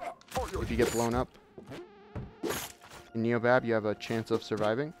cape if you get blown up. In Neobab, you have a chance of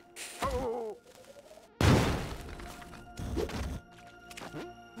surviving.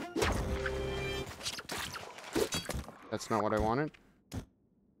 That's not what I wanted.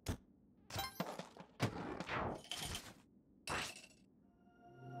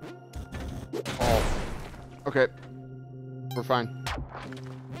 Oh. Okay. We're fine.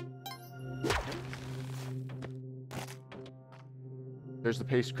 There's the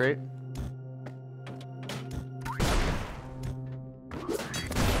paste crate.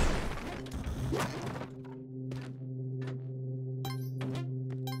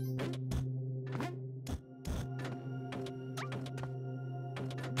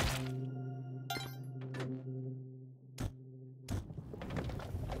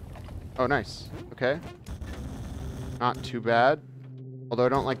 Oh, nice. Okay. Not too bad. Although I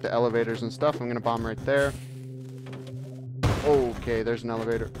don't like the elevators and stuff, I'm gonna bomb right there. Okay, there's an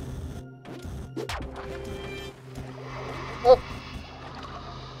elevator. Oh!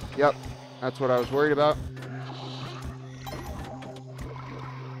 Yep, that's what I was worried about.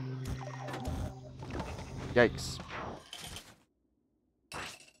 Yikes.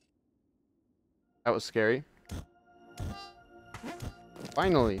 That was scary.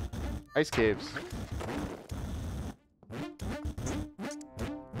 Finally, ice caves.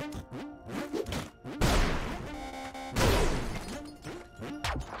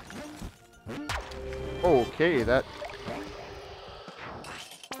 Okay, that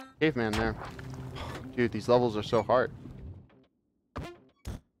caveman there. Dude, these levels are so hard.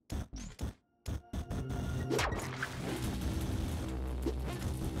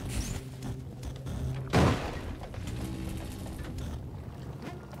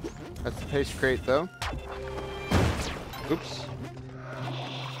 That's the paste crate, though. Oops.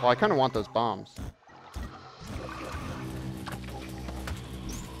 Well, I kind of want those bombs.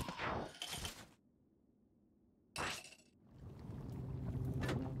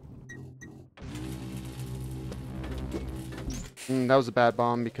 That was a bad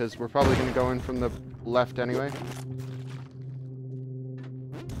bomb because we're probably going to go in from the left anyway.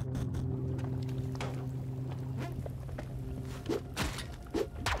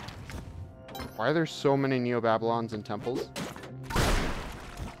 Why are there so many Neo-Babylons and temples?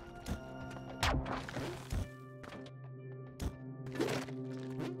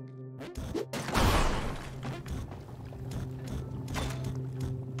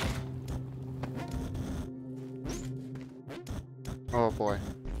 Oh boy.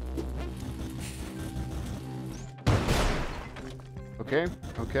 Okay,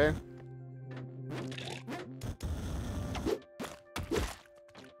 okay.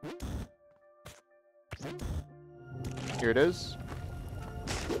 Here it is.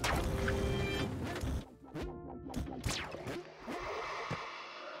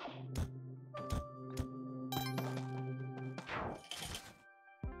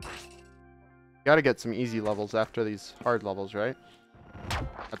 Gotta get some easy levels after these hard levels, right?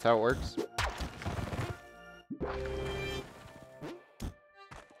 That's how it works.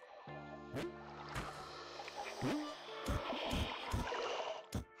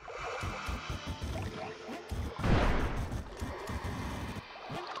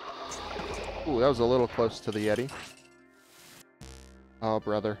 Ooh, that was a little close to the Yeti. Oh,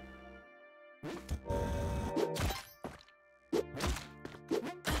 brother.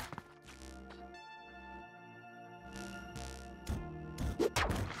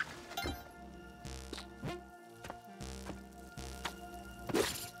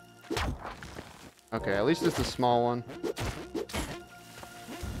 Okay, at least it's a small one.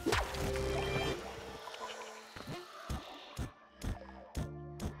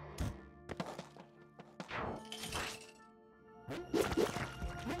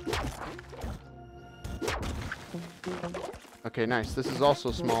 Okay, nice. This is also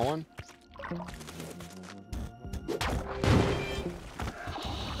a small one.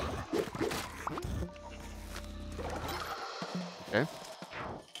 Okay.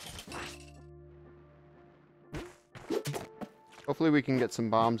 Hopefully we can get some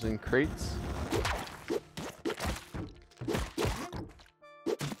bombs in crates.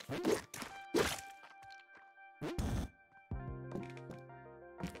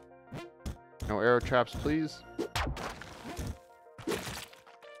 No arrow traps, please.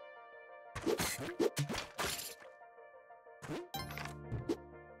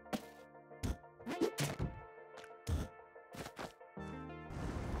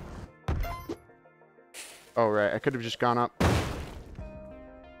 Oh, right. I could have just gone up.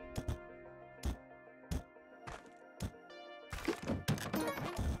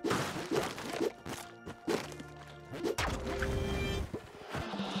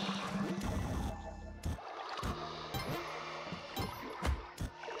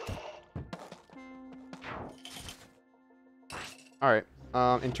 Alright.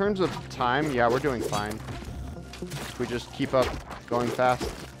 In terms of time, yeah, we're doing fine. If we just keep up going fast.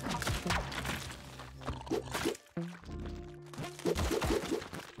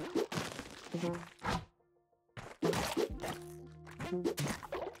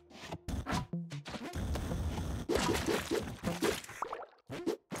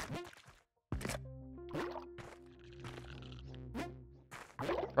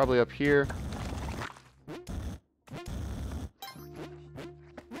 Probably up here.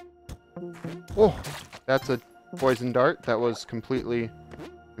 Oh, that's a poison dart that was completely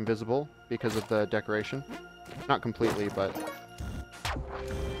invisible because of the decoration. Not completely, but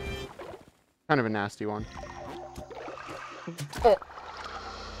kind of a nasty one. Oh.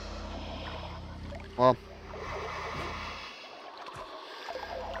 Well.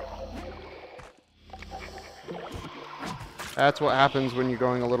 That's what happens when you're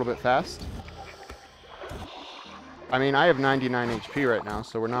going a little bit fast. I mean, I have 99 HP right now,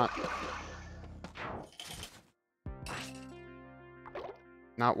 so we're not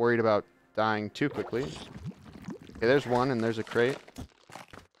worried about dying too quickly. Okay, there's one, and there's a crate.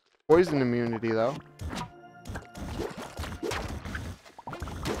 Poison immunity, though.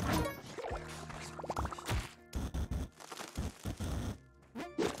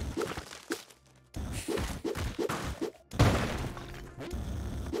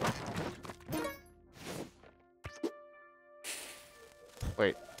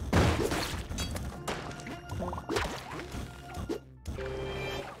 Wait.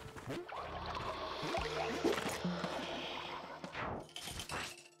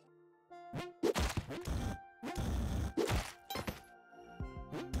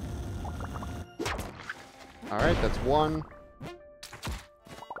 Alright, that's one.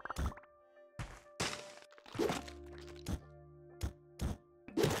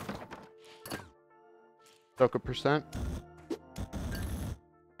 Soak a percent.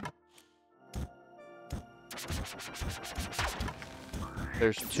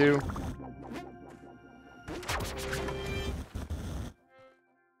 There's two.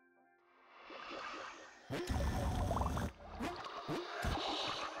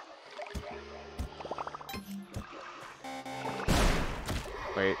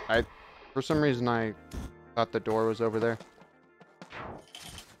 Wait, for some reason I thought the door was over there.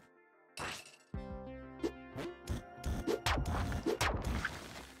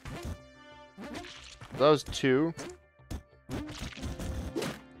 that was 2.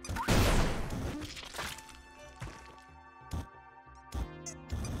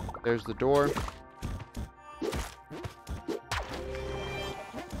 There's the door.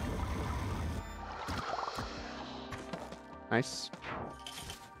 Nice.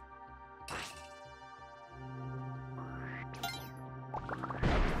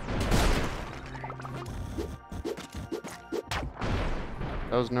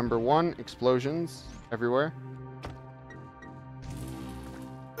 That was number 1. Explosions everywhere.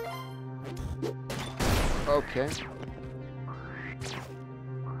 Okay.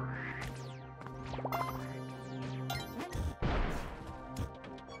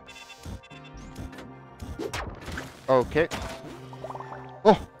 Okay.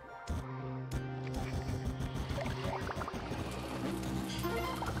 Oh!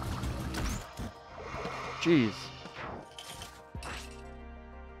 Jeez.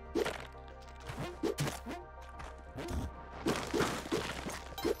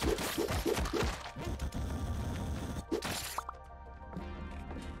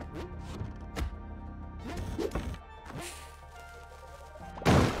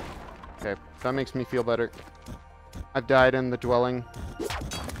 Okay, that makes me feel better. I've died in the dwelling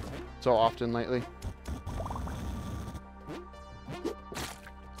so often lately.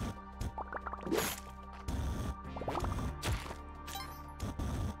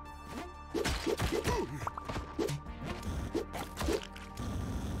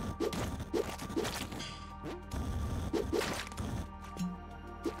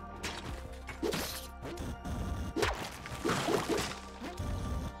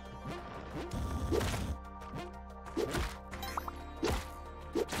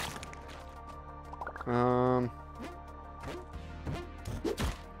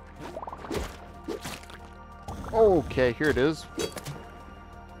 Okay, here it is.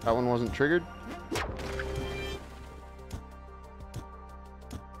 That one wasn't triggered.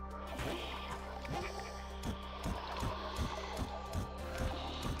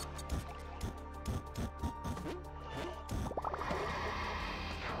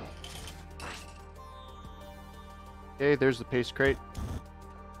 Okay, there's the paste crate.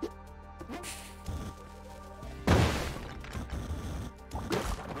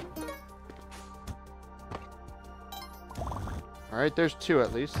 Alright, there's 2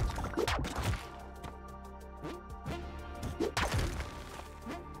 at least.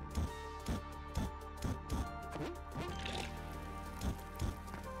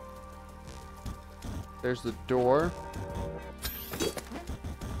 There's the door.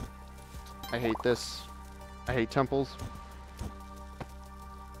 I hate this. I hate temples.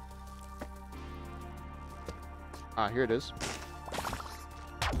 Ah, here it is.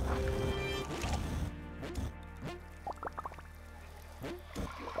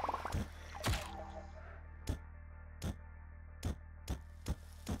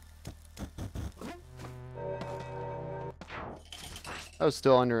 That was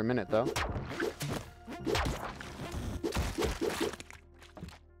still under a minute, though.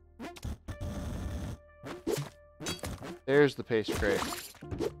 There's the paste crate.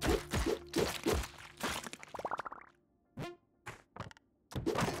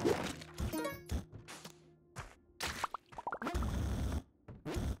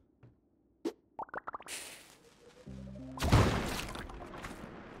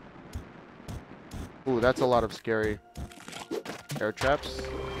 Ooh, that's a lot of scary air traps.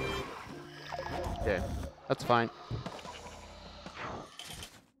 Okay, that's fine.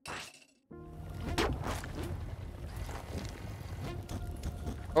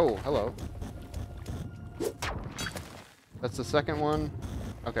 Oh, hello. That's the second one.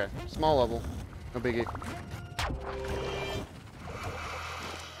 Okay, small level. No biggie.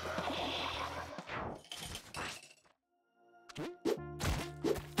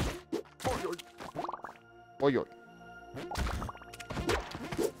 Oi, oi.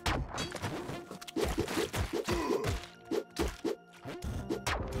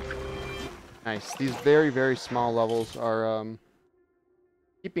 Nice. These very, very small levels are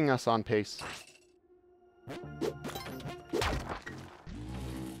keeping us on pace.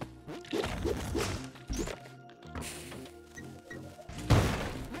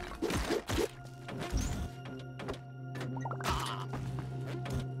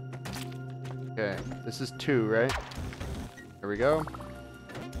 Okay, this is 2, right? There we go.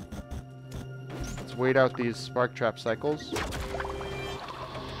 Let's wait out these spark trap cycles.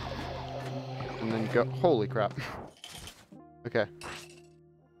 And then go. Holy crap. Okay.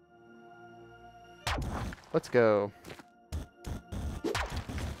 Let's go.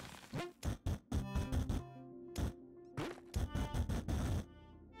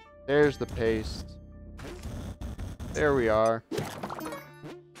 There's the paste. There we are.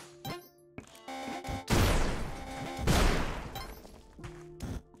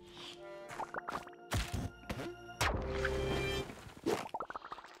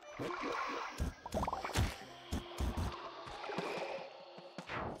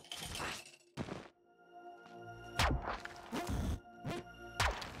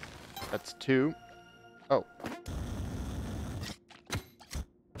 That's 2. Oh.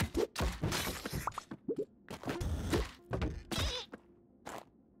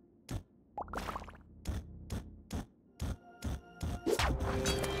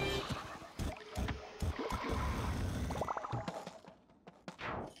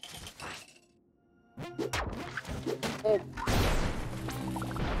 Oh.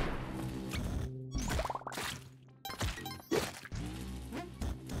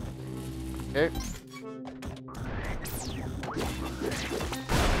 Okay.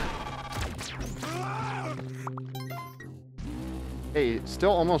 Hey,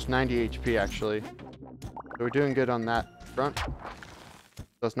 still almost 90 HP actually. So we're doing good on that front.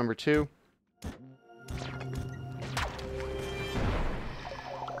 That's number 2.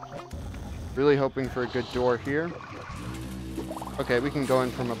 Really hoping for a good door here. Okay, we can go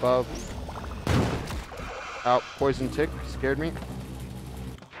in from above. Out, poison tick, scared me.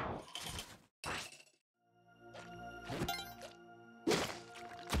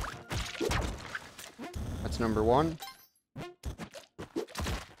 That's number 1.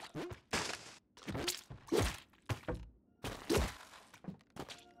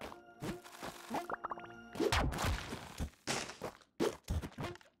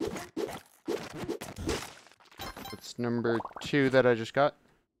 That's number 2 that I just got.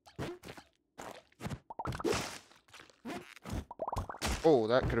 Oh,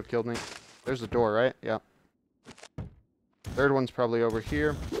 that could have killed me. There's the door, right? Yeah. Third one's probably over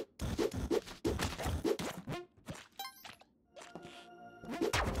here.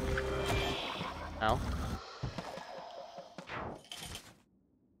 Ow.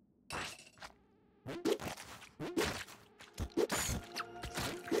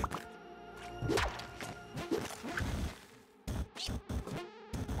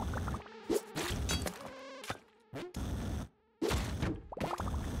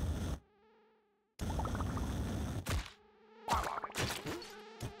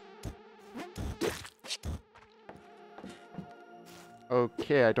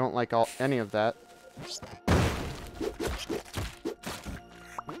 Okay, I don't like any of that.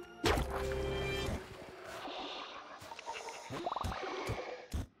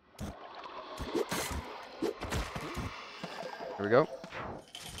 There we go.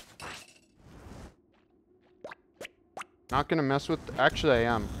 Not gonna mess with... Actually, I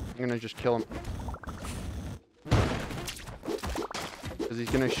am. I'm gonna just kill him. Because he's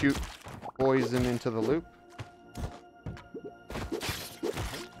gonna shoot poison into the loop.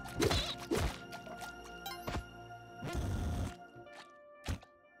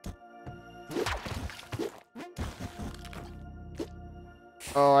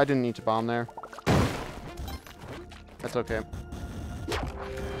 Oh, I didn't need to bomb there. That's okay.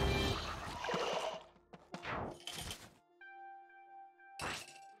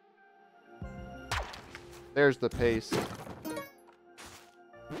 There's the pace.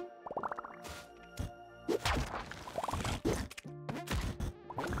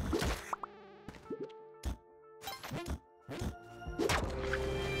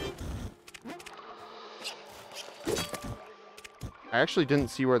 I actually didn't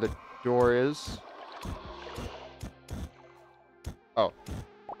see where the door is. Oh.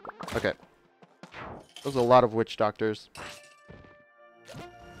 Okay. There's a lot of witch doctors.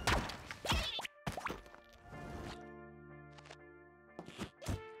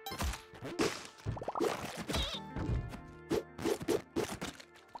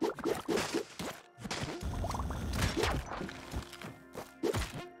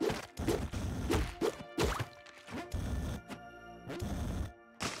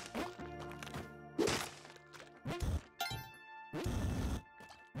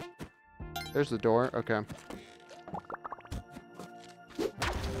 There's the door. Okay.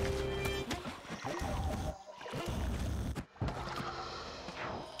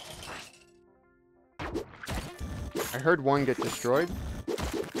 I heard one get destroyed.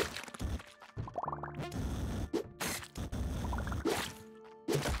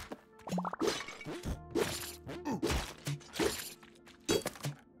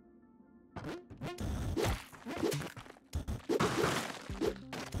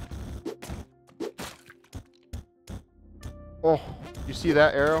 Oh, you see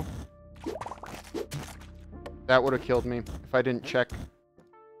that arrow? That would have killed me if I didn't check.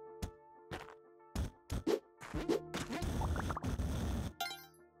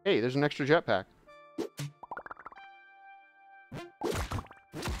 Hey, there's an extra jetpack.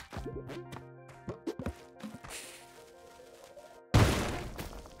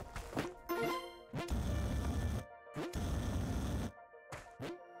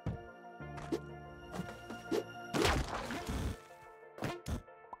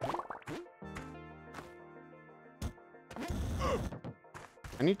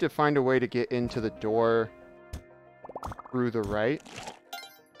 I need to find a way to get into the door through the right.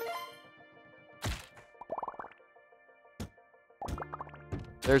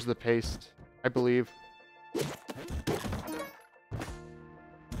 There's the paste, I believe.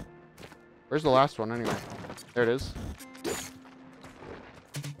 Where's the last one anyway? There it is.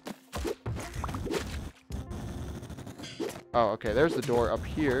 Oh, okay, there's the door up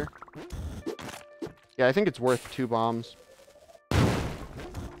here. Yeah, I think it's worth 2 bombs.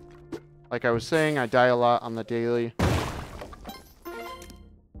 Like I was saying, I die a lot on the daily.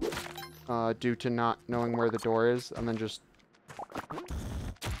 Due to not knowing where the door is, and then just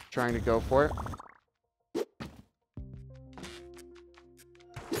trying to go for it.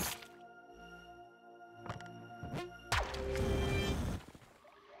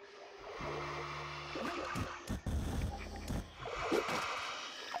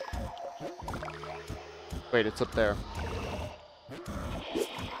 Wait, it's up there.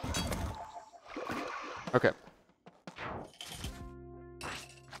 Okay.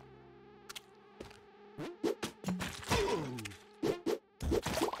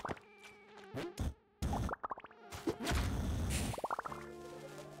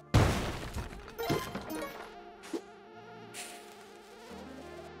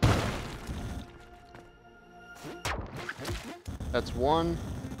 That's one.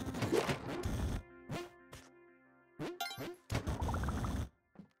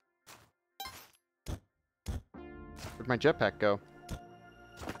 Where'd my jetpack go?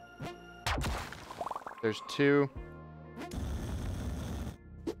 There's 2.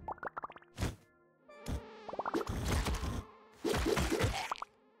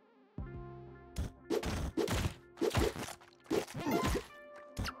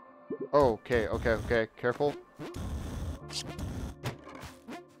 Oh, okay. Careful.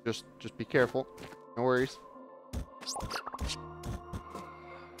 Just be careful. No worries.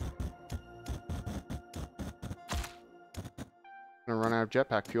 Gonna run out of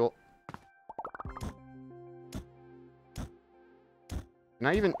jetpack fuel.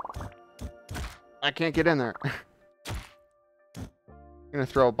 Not even... I can't get in there. I'm gonna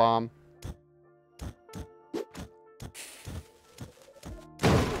throw a bomb.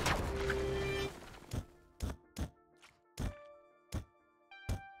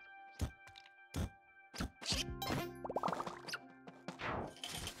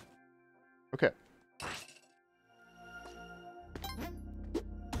 Okay.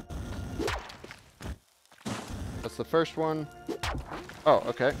 That's the first one. Oh,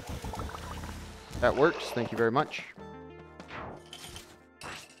 okay. That works. Thank you very much.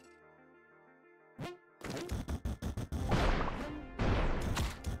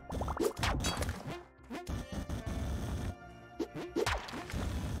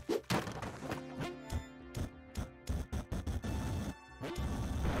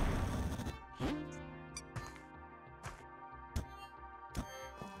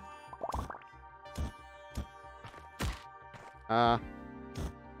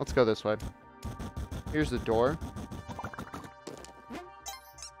 Let's go this way. Here's the door.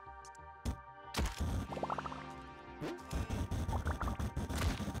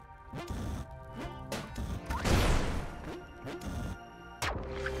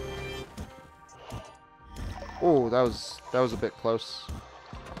 Oh, that was a bit close.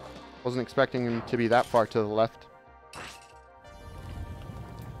 Wasn't expecting him to be that far to the left.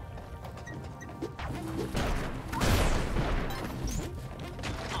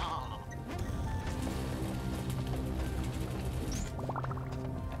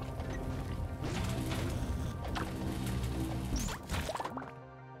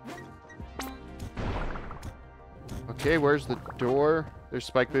 Okay, where's the door? There's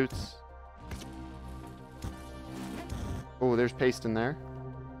spike boots. Oh, there's paste in there.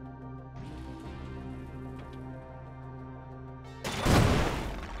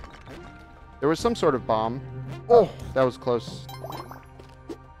 There was some sort of bomb. Oh, that was close.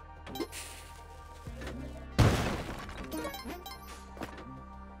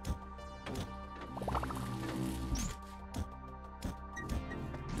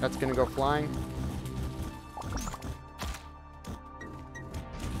 That's gonna go flying.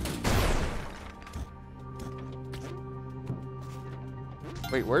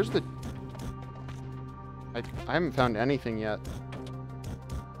 Wait, where's the... I haven't found anything yet.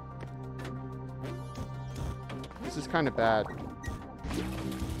 This is kind of bad.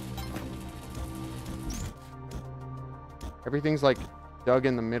 Everything's like dug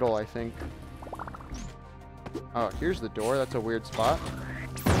in the middle, I think. Oh, here's the door. That's a weird spot.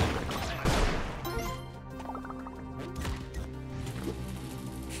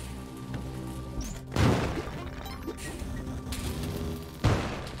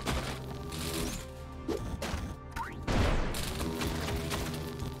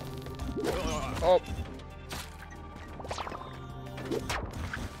 Oh.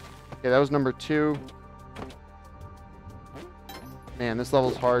 Okay, that was number 2. Man, this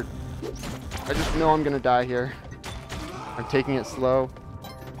level's hard. I just know I'm gonna die here. I'm taking it slow.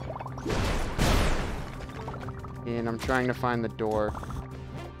 And I'm trying to find the door.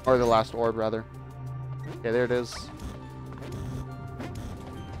 Or the last orb, rather. Okay, there it is.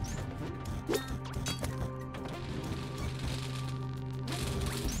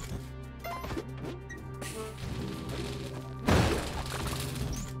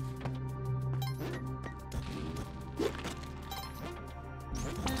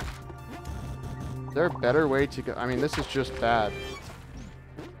 Is there a better way to go? I mean, this is just bad.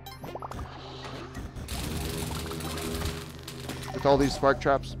 With all these spark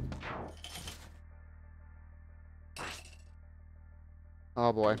traps.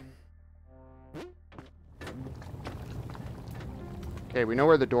 Oh boy. Okay, we know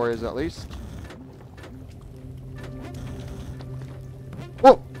where the door is at least.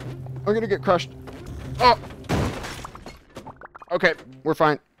 Whoa! I'm gonna get crushed. Oh! Okay, we're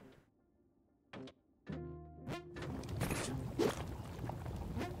fine.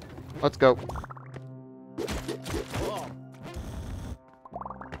 Let's go.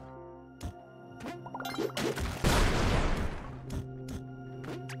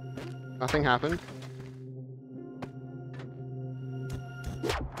 Nothing happened.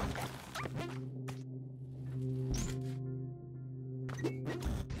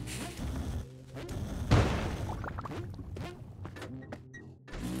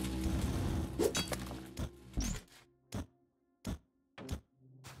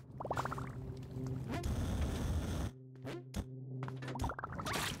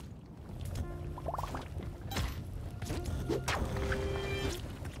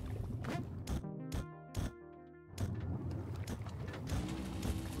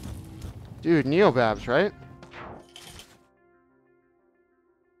 Dude, Neobabs, right?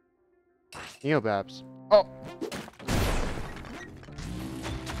 Neobabs. Oh!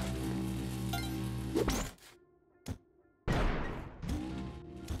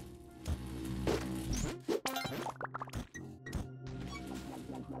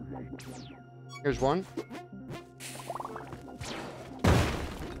 Here's one.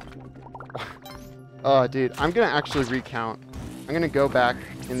 Oh, dude, I'm gonna actually recount. I'm gonna go back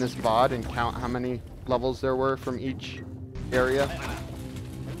in this VOD and count how many levels there were from each area.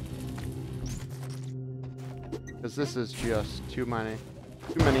 Because this is just too many.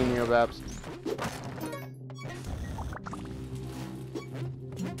 Too many Neobabs.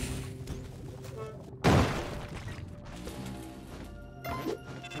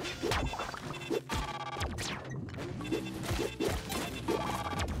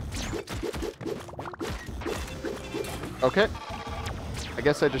 Okay. I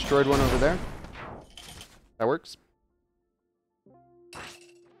guess I destroyed one over there. That works.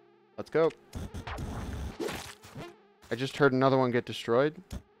 Let's go. I just heard another one get destroyed.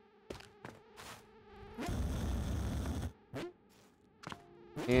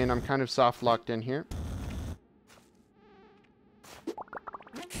 And I'm kind of soft locked in here.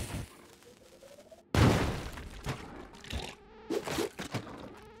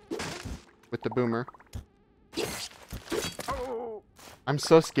 With the boomer. I'm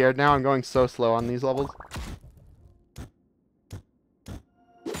so scared now. I'm going so slow on these levels.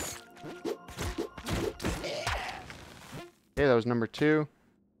 Okay, that was number 2.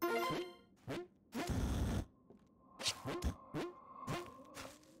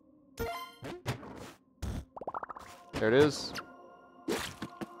 There it is.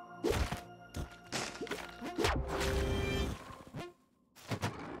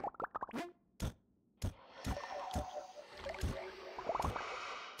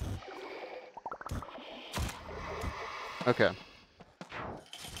 Okay.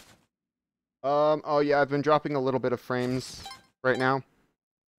 Oh yeah, I've been dropping a little bit of frames right now.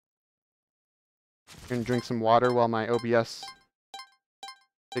 Gonna drink some water while my OBS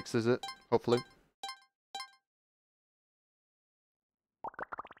fixes it, hopefully.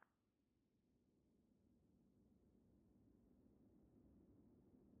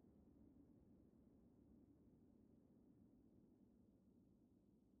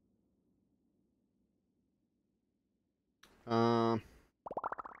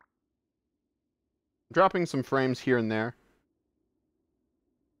 Dropping some frames here and there.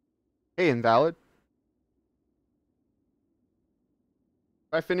 Hey, invalid.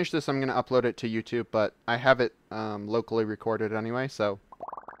 If I finish this, I'm going to upload it to YouTube, but I have it locally recorded anyway, so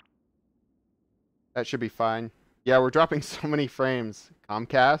that should be fine. Yeah, we're dropping so many frames.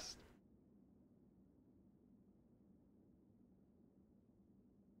 Comcast?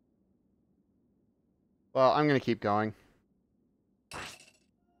 Well, I'm going to keep going.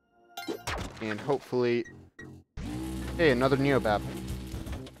 And hopefully... Hey, another Neobab.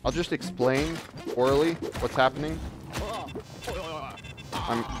 I'll just explain orally what's happening.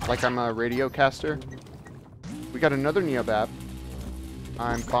 I'm a radio caster. We got another Neobab.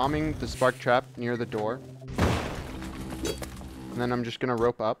 I'm bombing the spark trap near the door. And then I'm just gonna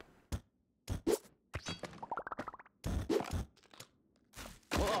rope up.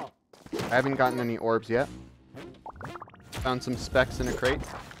 I haven't gotten any orbs yet. Found some specs in a crate.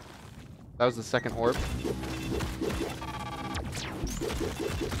 That was the second orb.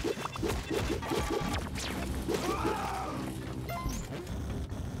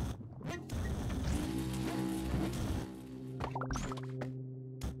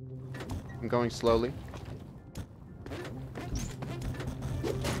 I'm going slowly.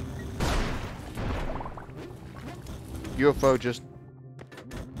 UFO just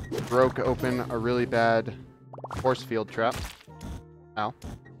broke open a really bad force field trap. Ow.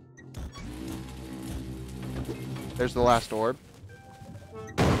 There's the last orb.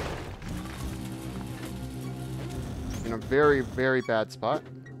 In a very, very bad spot.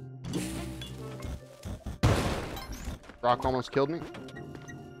 Rock almost killed me.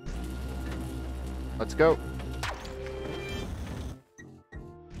 Let's go.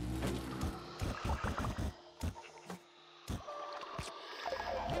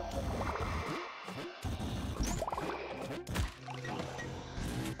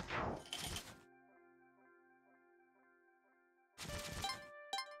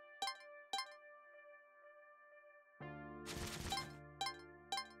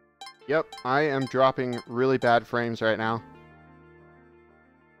 Yep, I am dropping really bad frames right now.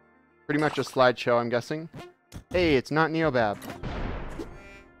 Pretty much a slideshow, I'm guessing. Hey, it's not Neobab.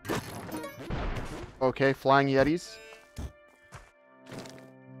 Okay, flying yetis.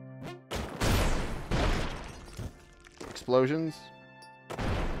 Explosions.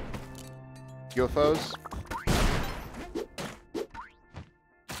 UFOs.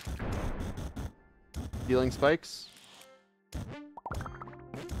 Healing spikes.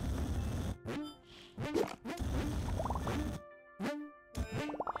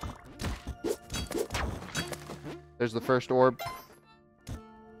 There's the first orb.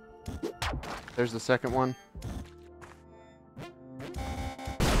 There's the second one.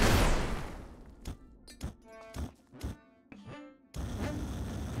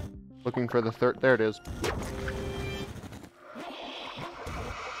 Looking for the third. There it is.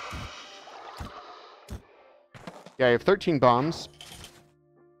 Yeah, I have 13 bombs.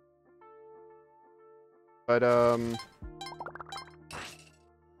 But,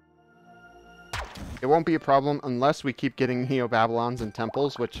 it won't be a problem unless we keep getting Neo-Babylons and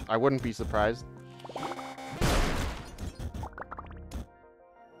temples, which I wouldn't be surprised.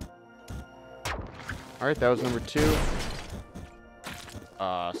 Alright, that was number 2.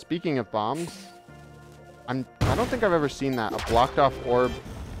 Speaking of bombs, I don't think I've ever seen that. A blocked off orb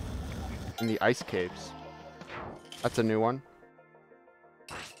in the ice caves. That's a new one.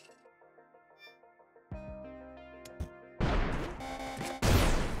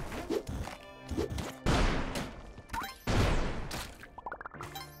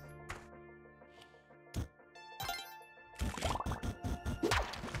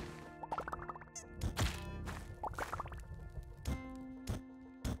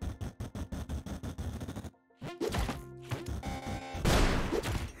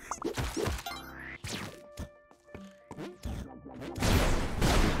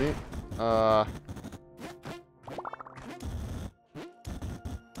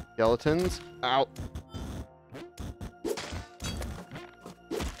 Skeletons. Ow.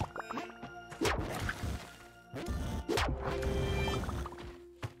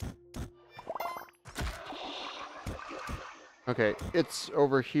 Okay, it's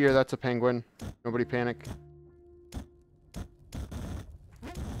over here. That's a penguin. Nobody panic.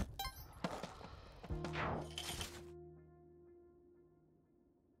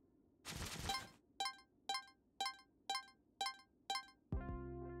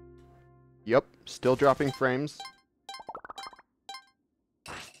 Yep, still dropping frames.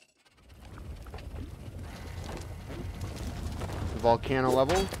 The volcano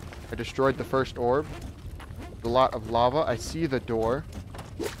level. I destroyed the first orb. A lot of lava. I see the door.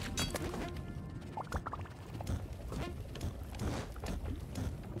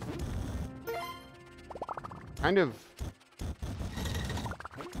 Kind of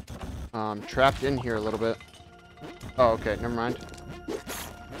trapped in here a little bit. Oh, okay, never mind.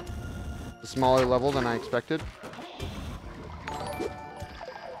 A smaller level than I expected.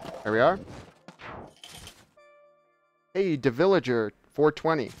 There we are. Hey, DeVillager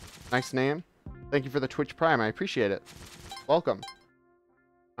 420. Nice name. Thank you for the Twitch Prime. I appreciate it. Welcome.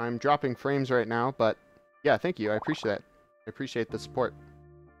 I'm dropping frames right now, but yeah, thank you. I appreciate that. I appreciate the support.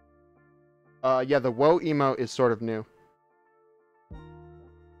 Yeah, the woe emote is sort of new.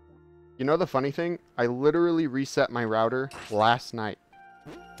 You know the funny thing? I literally reset my router last night.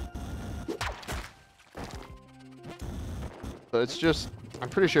 So it's just, I'm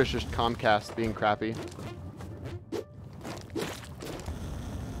pretty sure it's just Comcast being crappy.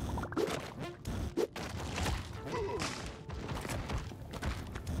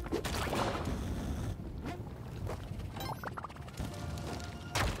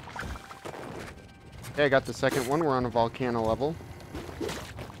 Okay, I got the second one. We're on a volcano level.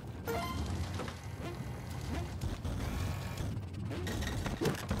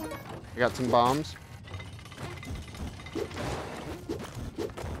 I got some bombs.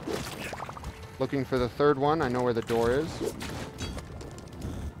 Looking for the third one. I know where the door is.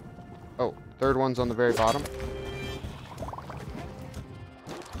 Oh, third one's on the very bottom.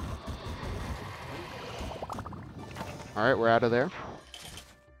 Alright, we're out of there.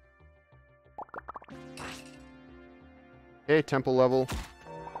 Okay, temple level.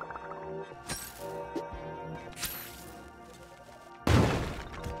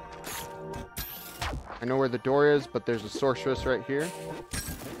 I know where the door is, but there's a sorceress right here.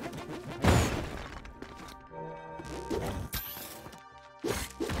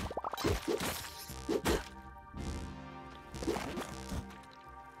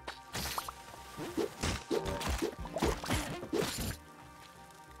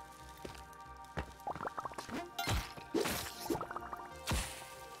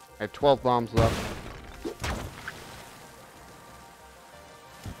 I have 12 bombs left.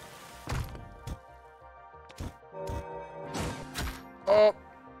 Oh!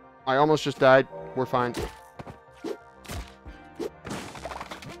 I almost just died. We're fine.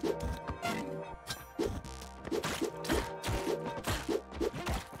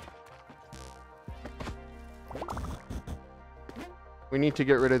 We need to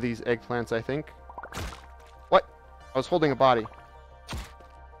get rid of these eggplants, I think. What? I was holding a body.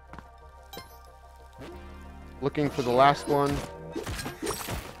 Looking for the last one.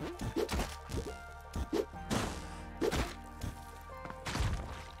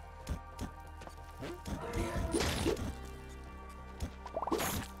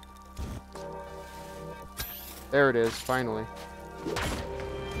 There it is, finally.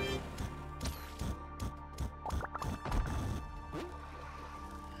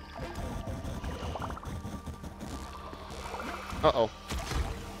 Uh-oh.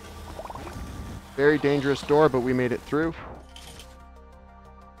 Very dangerous door, but we made it through.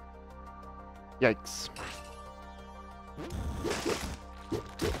 Yikes.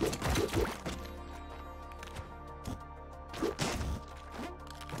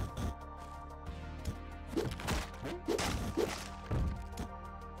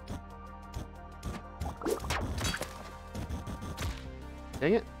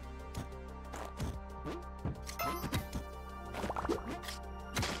 Dang it.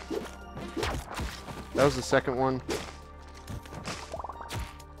 That was the second one.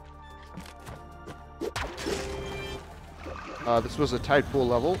 This was a tide pool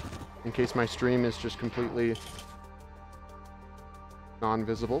level, in case my stream is just completely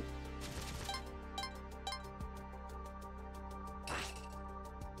non-visible.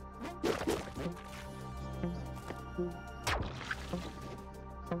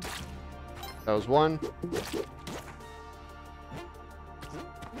 That was one.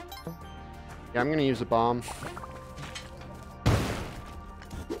 Yeah, I'm gonna use a bomb.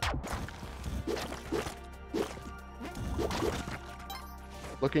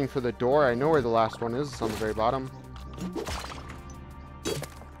 Looking for the door. I know where the last one is. It's on the very bottom.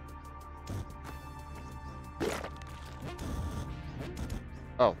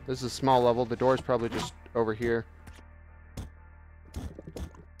 Oh, this is a small level. The door is probably just over here.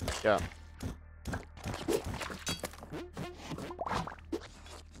 Yeah.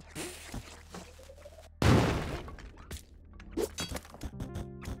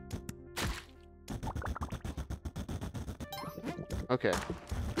 Okay.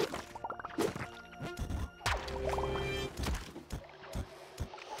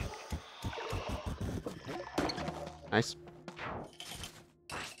 Nice.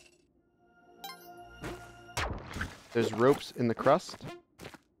 There's ropes in the crust.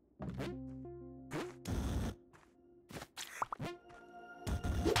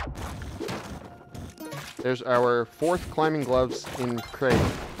 There's our 4th climbing gloves in crate.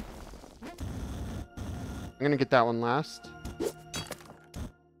 I'm gonna get that one last.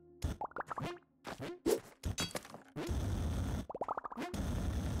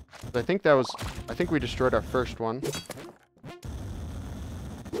 I think we destroyed our first one.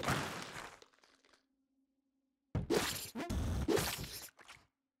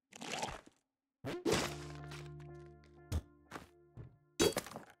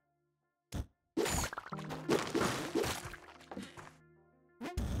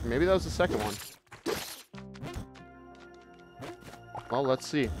 Maybe that was the second one. Well, let's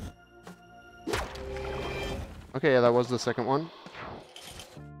see. Okay, yeah, that was the second one.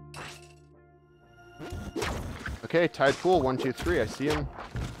 Okay, tide pool, 1, 2, 3. I see him.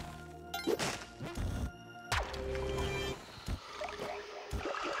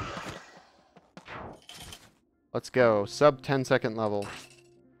 Let's go. Sub 10-second level.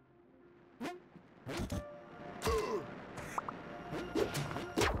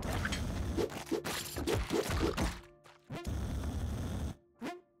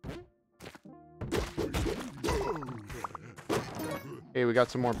 Okay, we got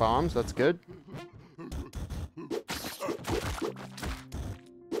some more bombs. That's good.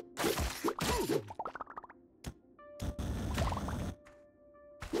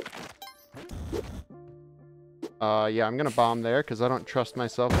 Yeah, I'm gonna bomb there because I don't trust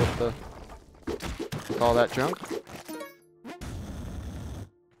myself with all that junk.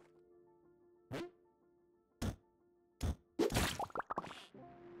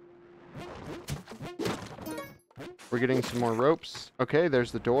 We're getting some more ropes. Okay,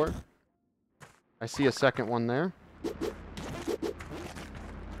 there's the door. I see a second one there.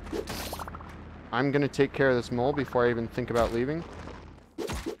 I'm gonna take care of this mole before I even think about leaving.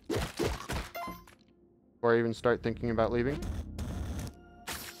 Before I even start thinking about leaving.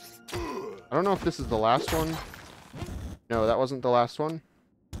 I don't know if this is the last one. No, that wasn't the last one.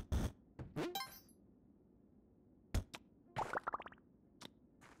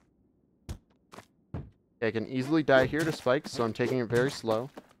 Okay, I can easily die here to spikes, so I'm taking it very slow.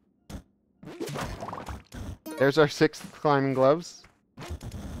 There's our 6th climbing gloves.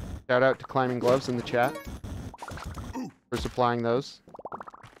 Shout out to climbing gloves in the chat for supplying those.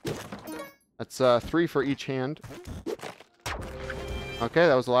 That's 3 for each hand. Okay,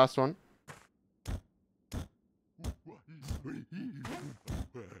 that was the last one.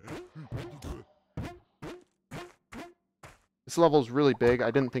 This level's really big. I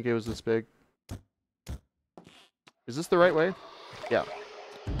didn't think it was this big. Is this the right way? Yeah.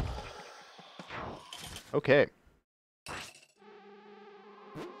 Okay.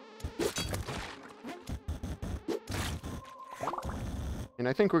 And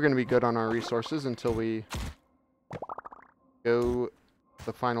I think we're going to be good on our resources until we go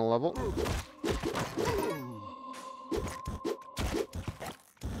the final level.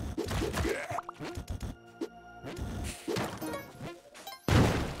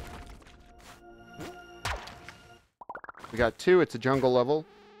 We got 2. It's a jungle level.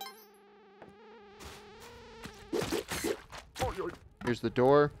 Here's the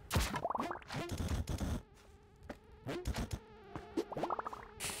door.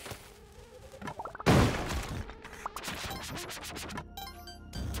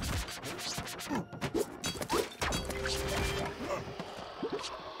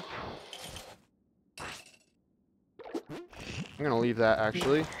 I'm gonna leave that,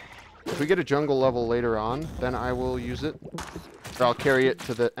 actually. If we get a jungle level later on, then I will use it. Or I'll carry it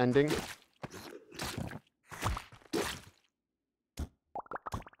to the ending.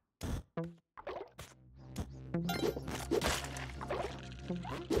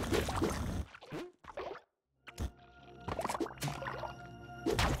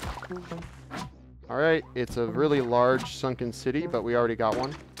 Alright, it's a really large sunken city, but we already got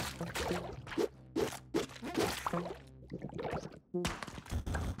one.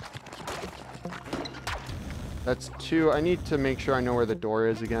 That's 2. I need to make sure I know where the door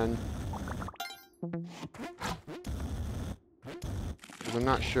is again. Because I'm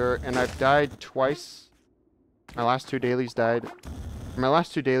not sure. And I've died twice. My last 2 dailies died. My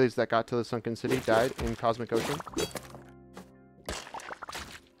last 2 dailies that got to the sunken city died in Cosmic Ocean.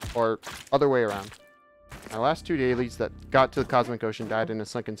 Or other way around. My last 2 dailies that got to the Cosmic Ocean died in a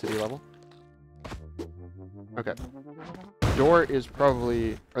sunken city level. Okay. The door is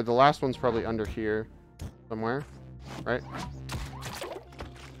probably... Or the last one's probably under here. Somewhere, right?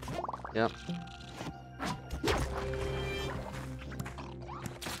 Yep.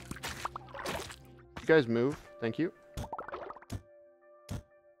 You guys move. Thank you.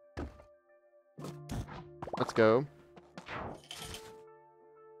 Let's go.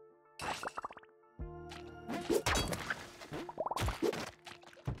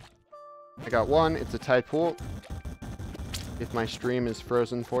 I got one. It's a tide pool. If my stream is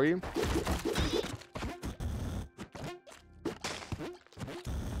frozen for you.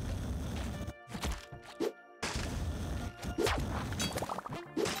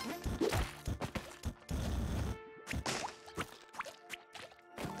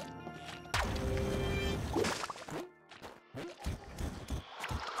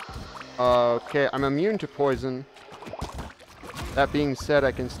 Okay, I'm immune to poison. That being said,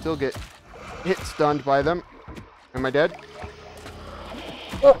 I can still get hit stunned by them. Am I dead?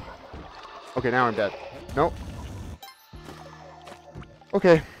 Oh. Okay, now I'm dead. Nope.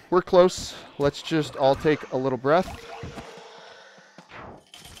 Okay, we're close. Let's just all take a little breath.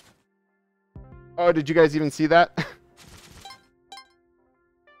 Oh, did you guys even see that?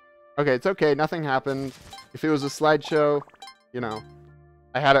 Okay, it's okay. Nothing happened. If it was a slideshow, you know,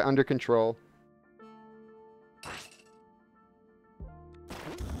 I had it under control.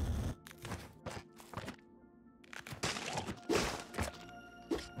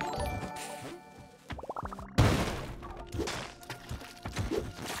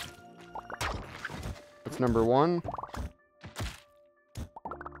 That's number one.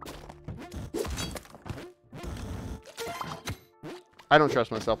 I don't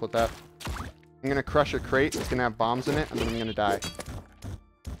trust myself with that. I'm gonna crush a crate. It's gonna have bombs in it, and then I'm gonna die.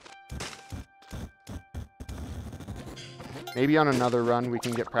 Maybe on another run we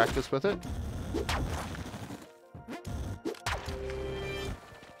can get practice with it.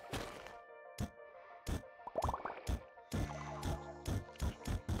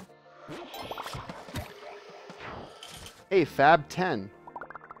 Hey, Fab10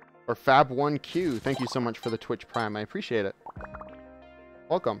 or Fab1Q, thank you so much for the Twitch Prime. I appreciate it.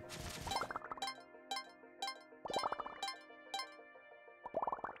 Welcome.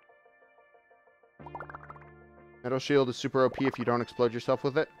 Metal Shield is super OP if you don't explode yourself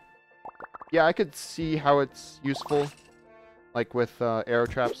with it. Yeah, I could see how it's useful, like with arrow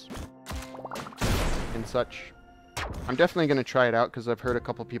traps and such. I'm definitely going to try it out because I've heard a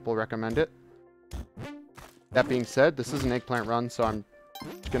couple people recommend it. That being said, this is an eggplant run, so I'm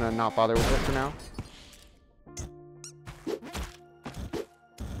just going to not bother with it for now.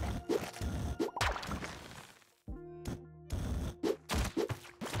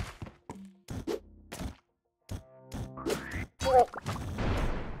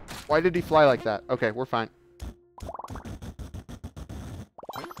 Why did he fly like that? Okay, we're fine.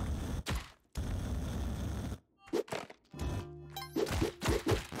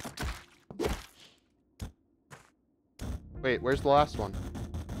 Wait, where's the last one?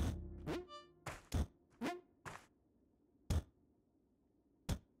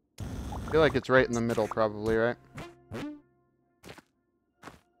 I feel like it's right in the middle, probably, right?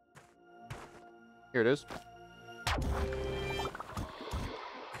 Here it is.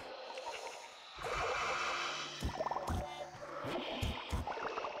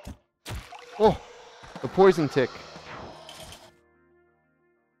 Oh, the poison tick.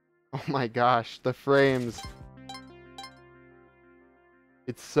 Oh my gosh, the frames.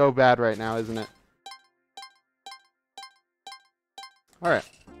 It's so bad right now, isn't it? Alright.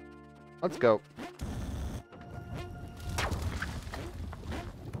 Let's go.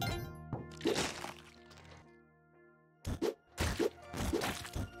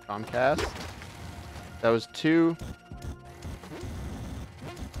 Comcast. That was 2.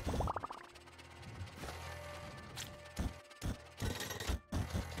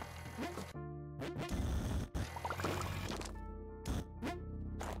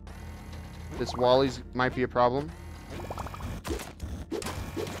 This Wally's might be a problem.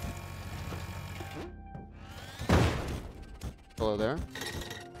 Hello there.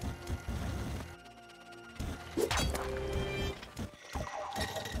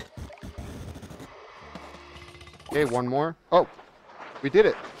 Okay, one more. Oh, we did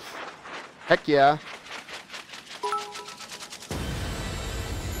it. Heck yeah.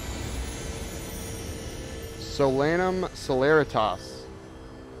 Solanum, Celeritas.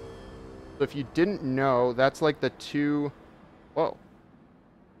 So if you didn't know, that's like the 2... Whoa.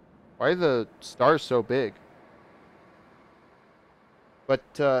 Why are the stars so big? But,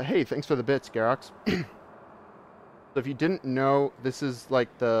 hey, thanks for the bits, Garox. So if you didn't know, this is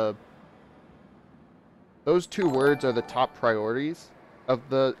like the... Those 2 words are the top priorities of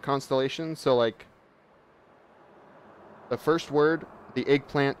the constellation. So, like, the first word, the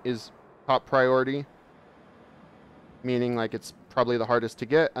eggplant, is top priority. Meaning, like, it's probably the hardest to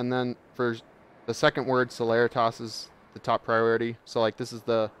get. And then for The second word, Celeritas, is the top priority. So, like, this is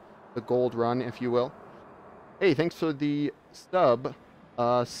the gold run, if you will. Hey, thanks for the sub,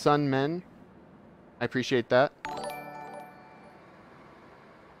 Sunmen. I appreciate that.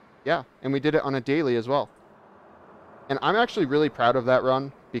 Yeah, and we did it on a daily as well. And I'm actually really proud of that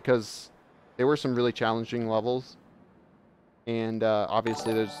run because there were some really challenging levels. And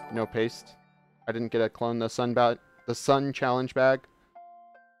obviously there's no paste. I didn't get to clone the sun challenge bag.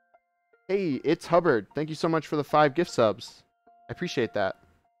 Hey, it's Hubbard. Thank you so much for the 5 gift subs. I appreciate that.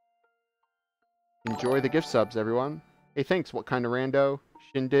 Enjoy the gift subs, everyone. Hey, thanks. What kind of rando?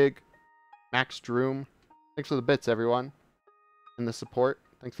 Shindig. Max Droom. Thanks for the bits, everyone. And the support.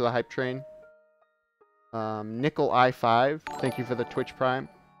 Thanks for the hype train. Nickel I5. Thank you for the Twitch Prime.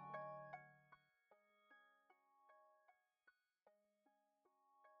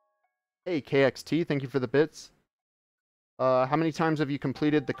 Hey, KXT. Thank you for the bits. How many times have you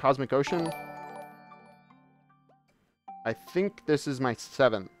completed the Cosmic Ocean? I think this is my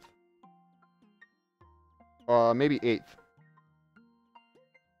 7th. Maybe 8th.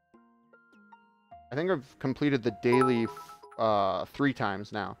 I think I've completed the daily 3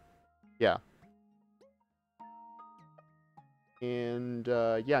 times now. Yeah. And,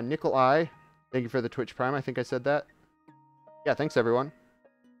 yeah, Nickel Eye. Thank you for the Twitch Prime. I think I said that. Yeah, thanks, everyone.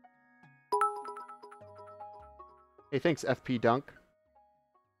 Hey, thanks, FP Dunk.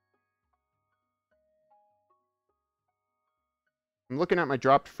 I'm looking at my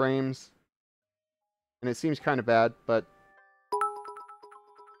dropped frames, and it seems kind of bad, but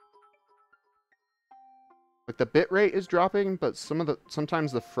like the bit rate is dropping, but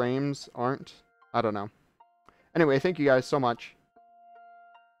sometimes the frames aren't. I don't know. Anyway, thank you guys so much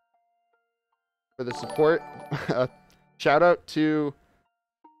for the support. Shout out to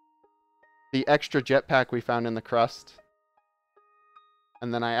the extra jetpack we found in the crust.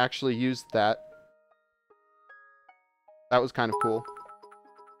 And then I actually used that. That was kind of cool.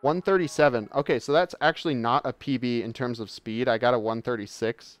 137. Okay, so that's actually not a PB in terms of speed. I got a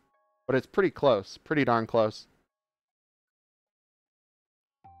 136. But it's pretty close. Pretty darn close.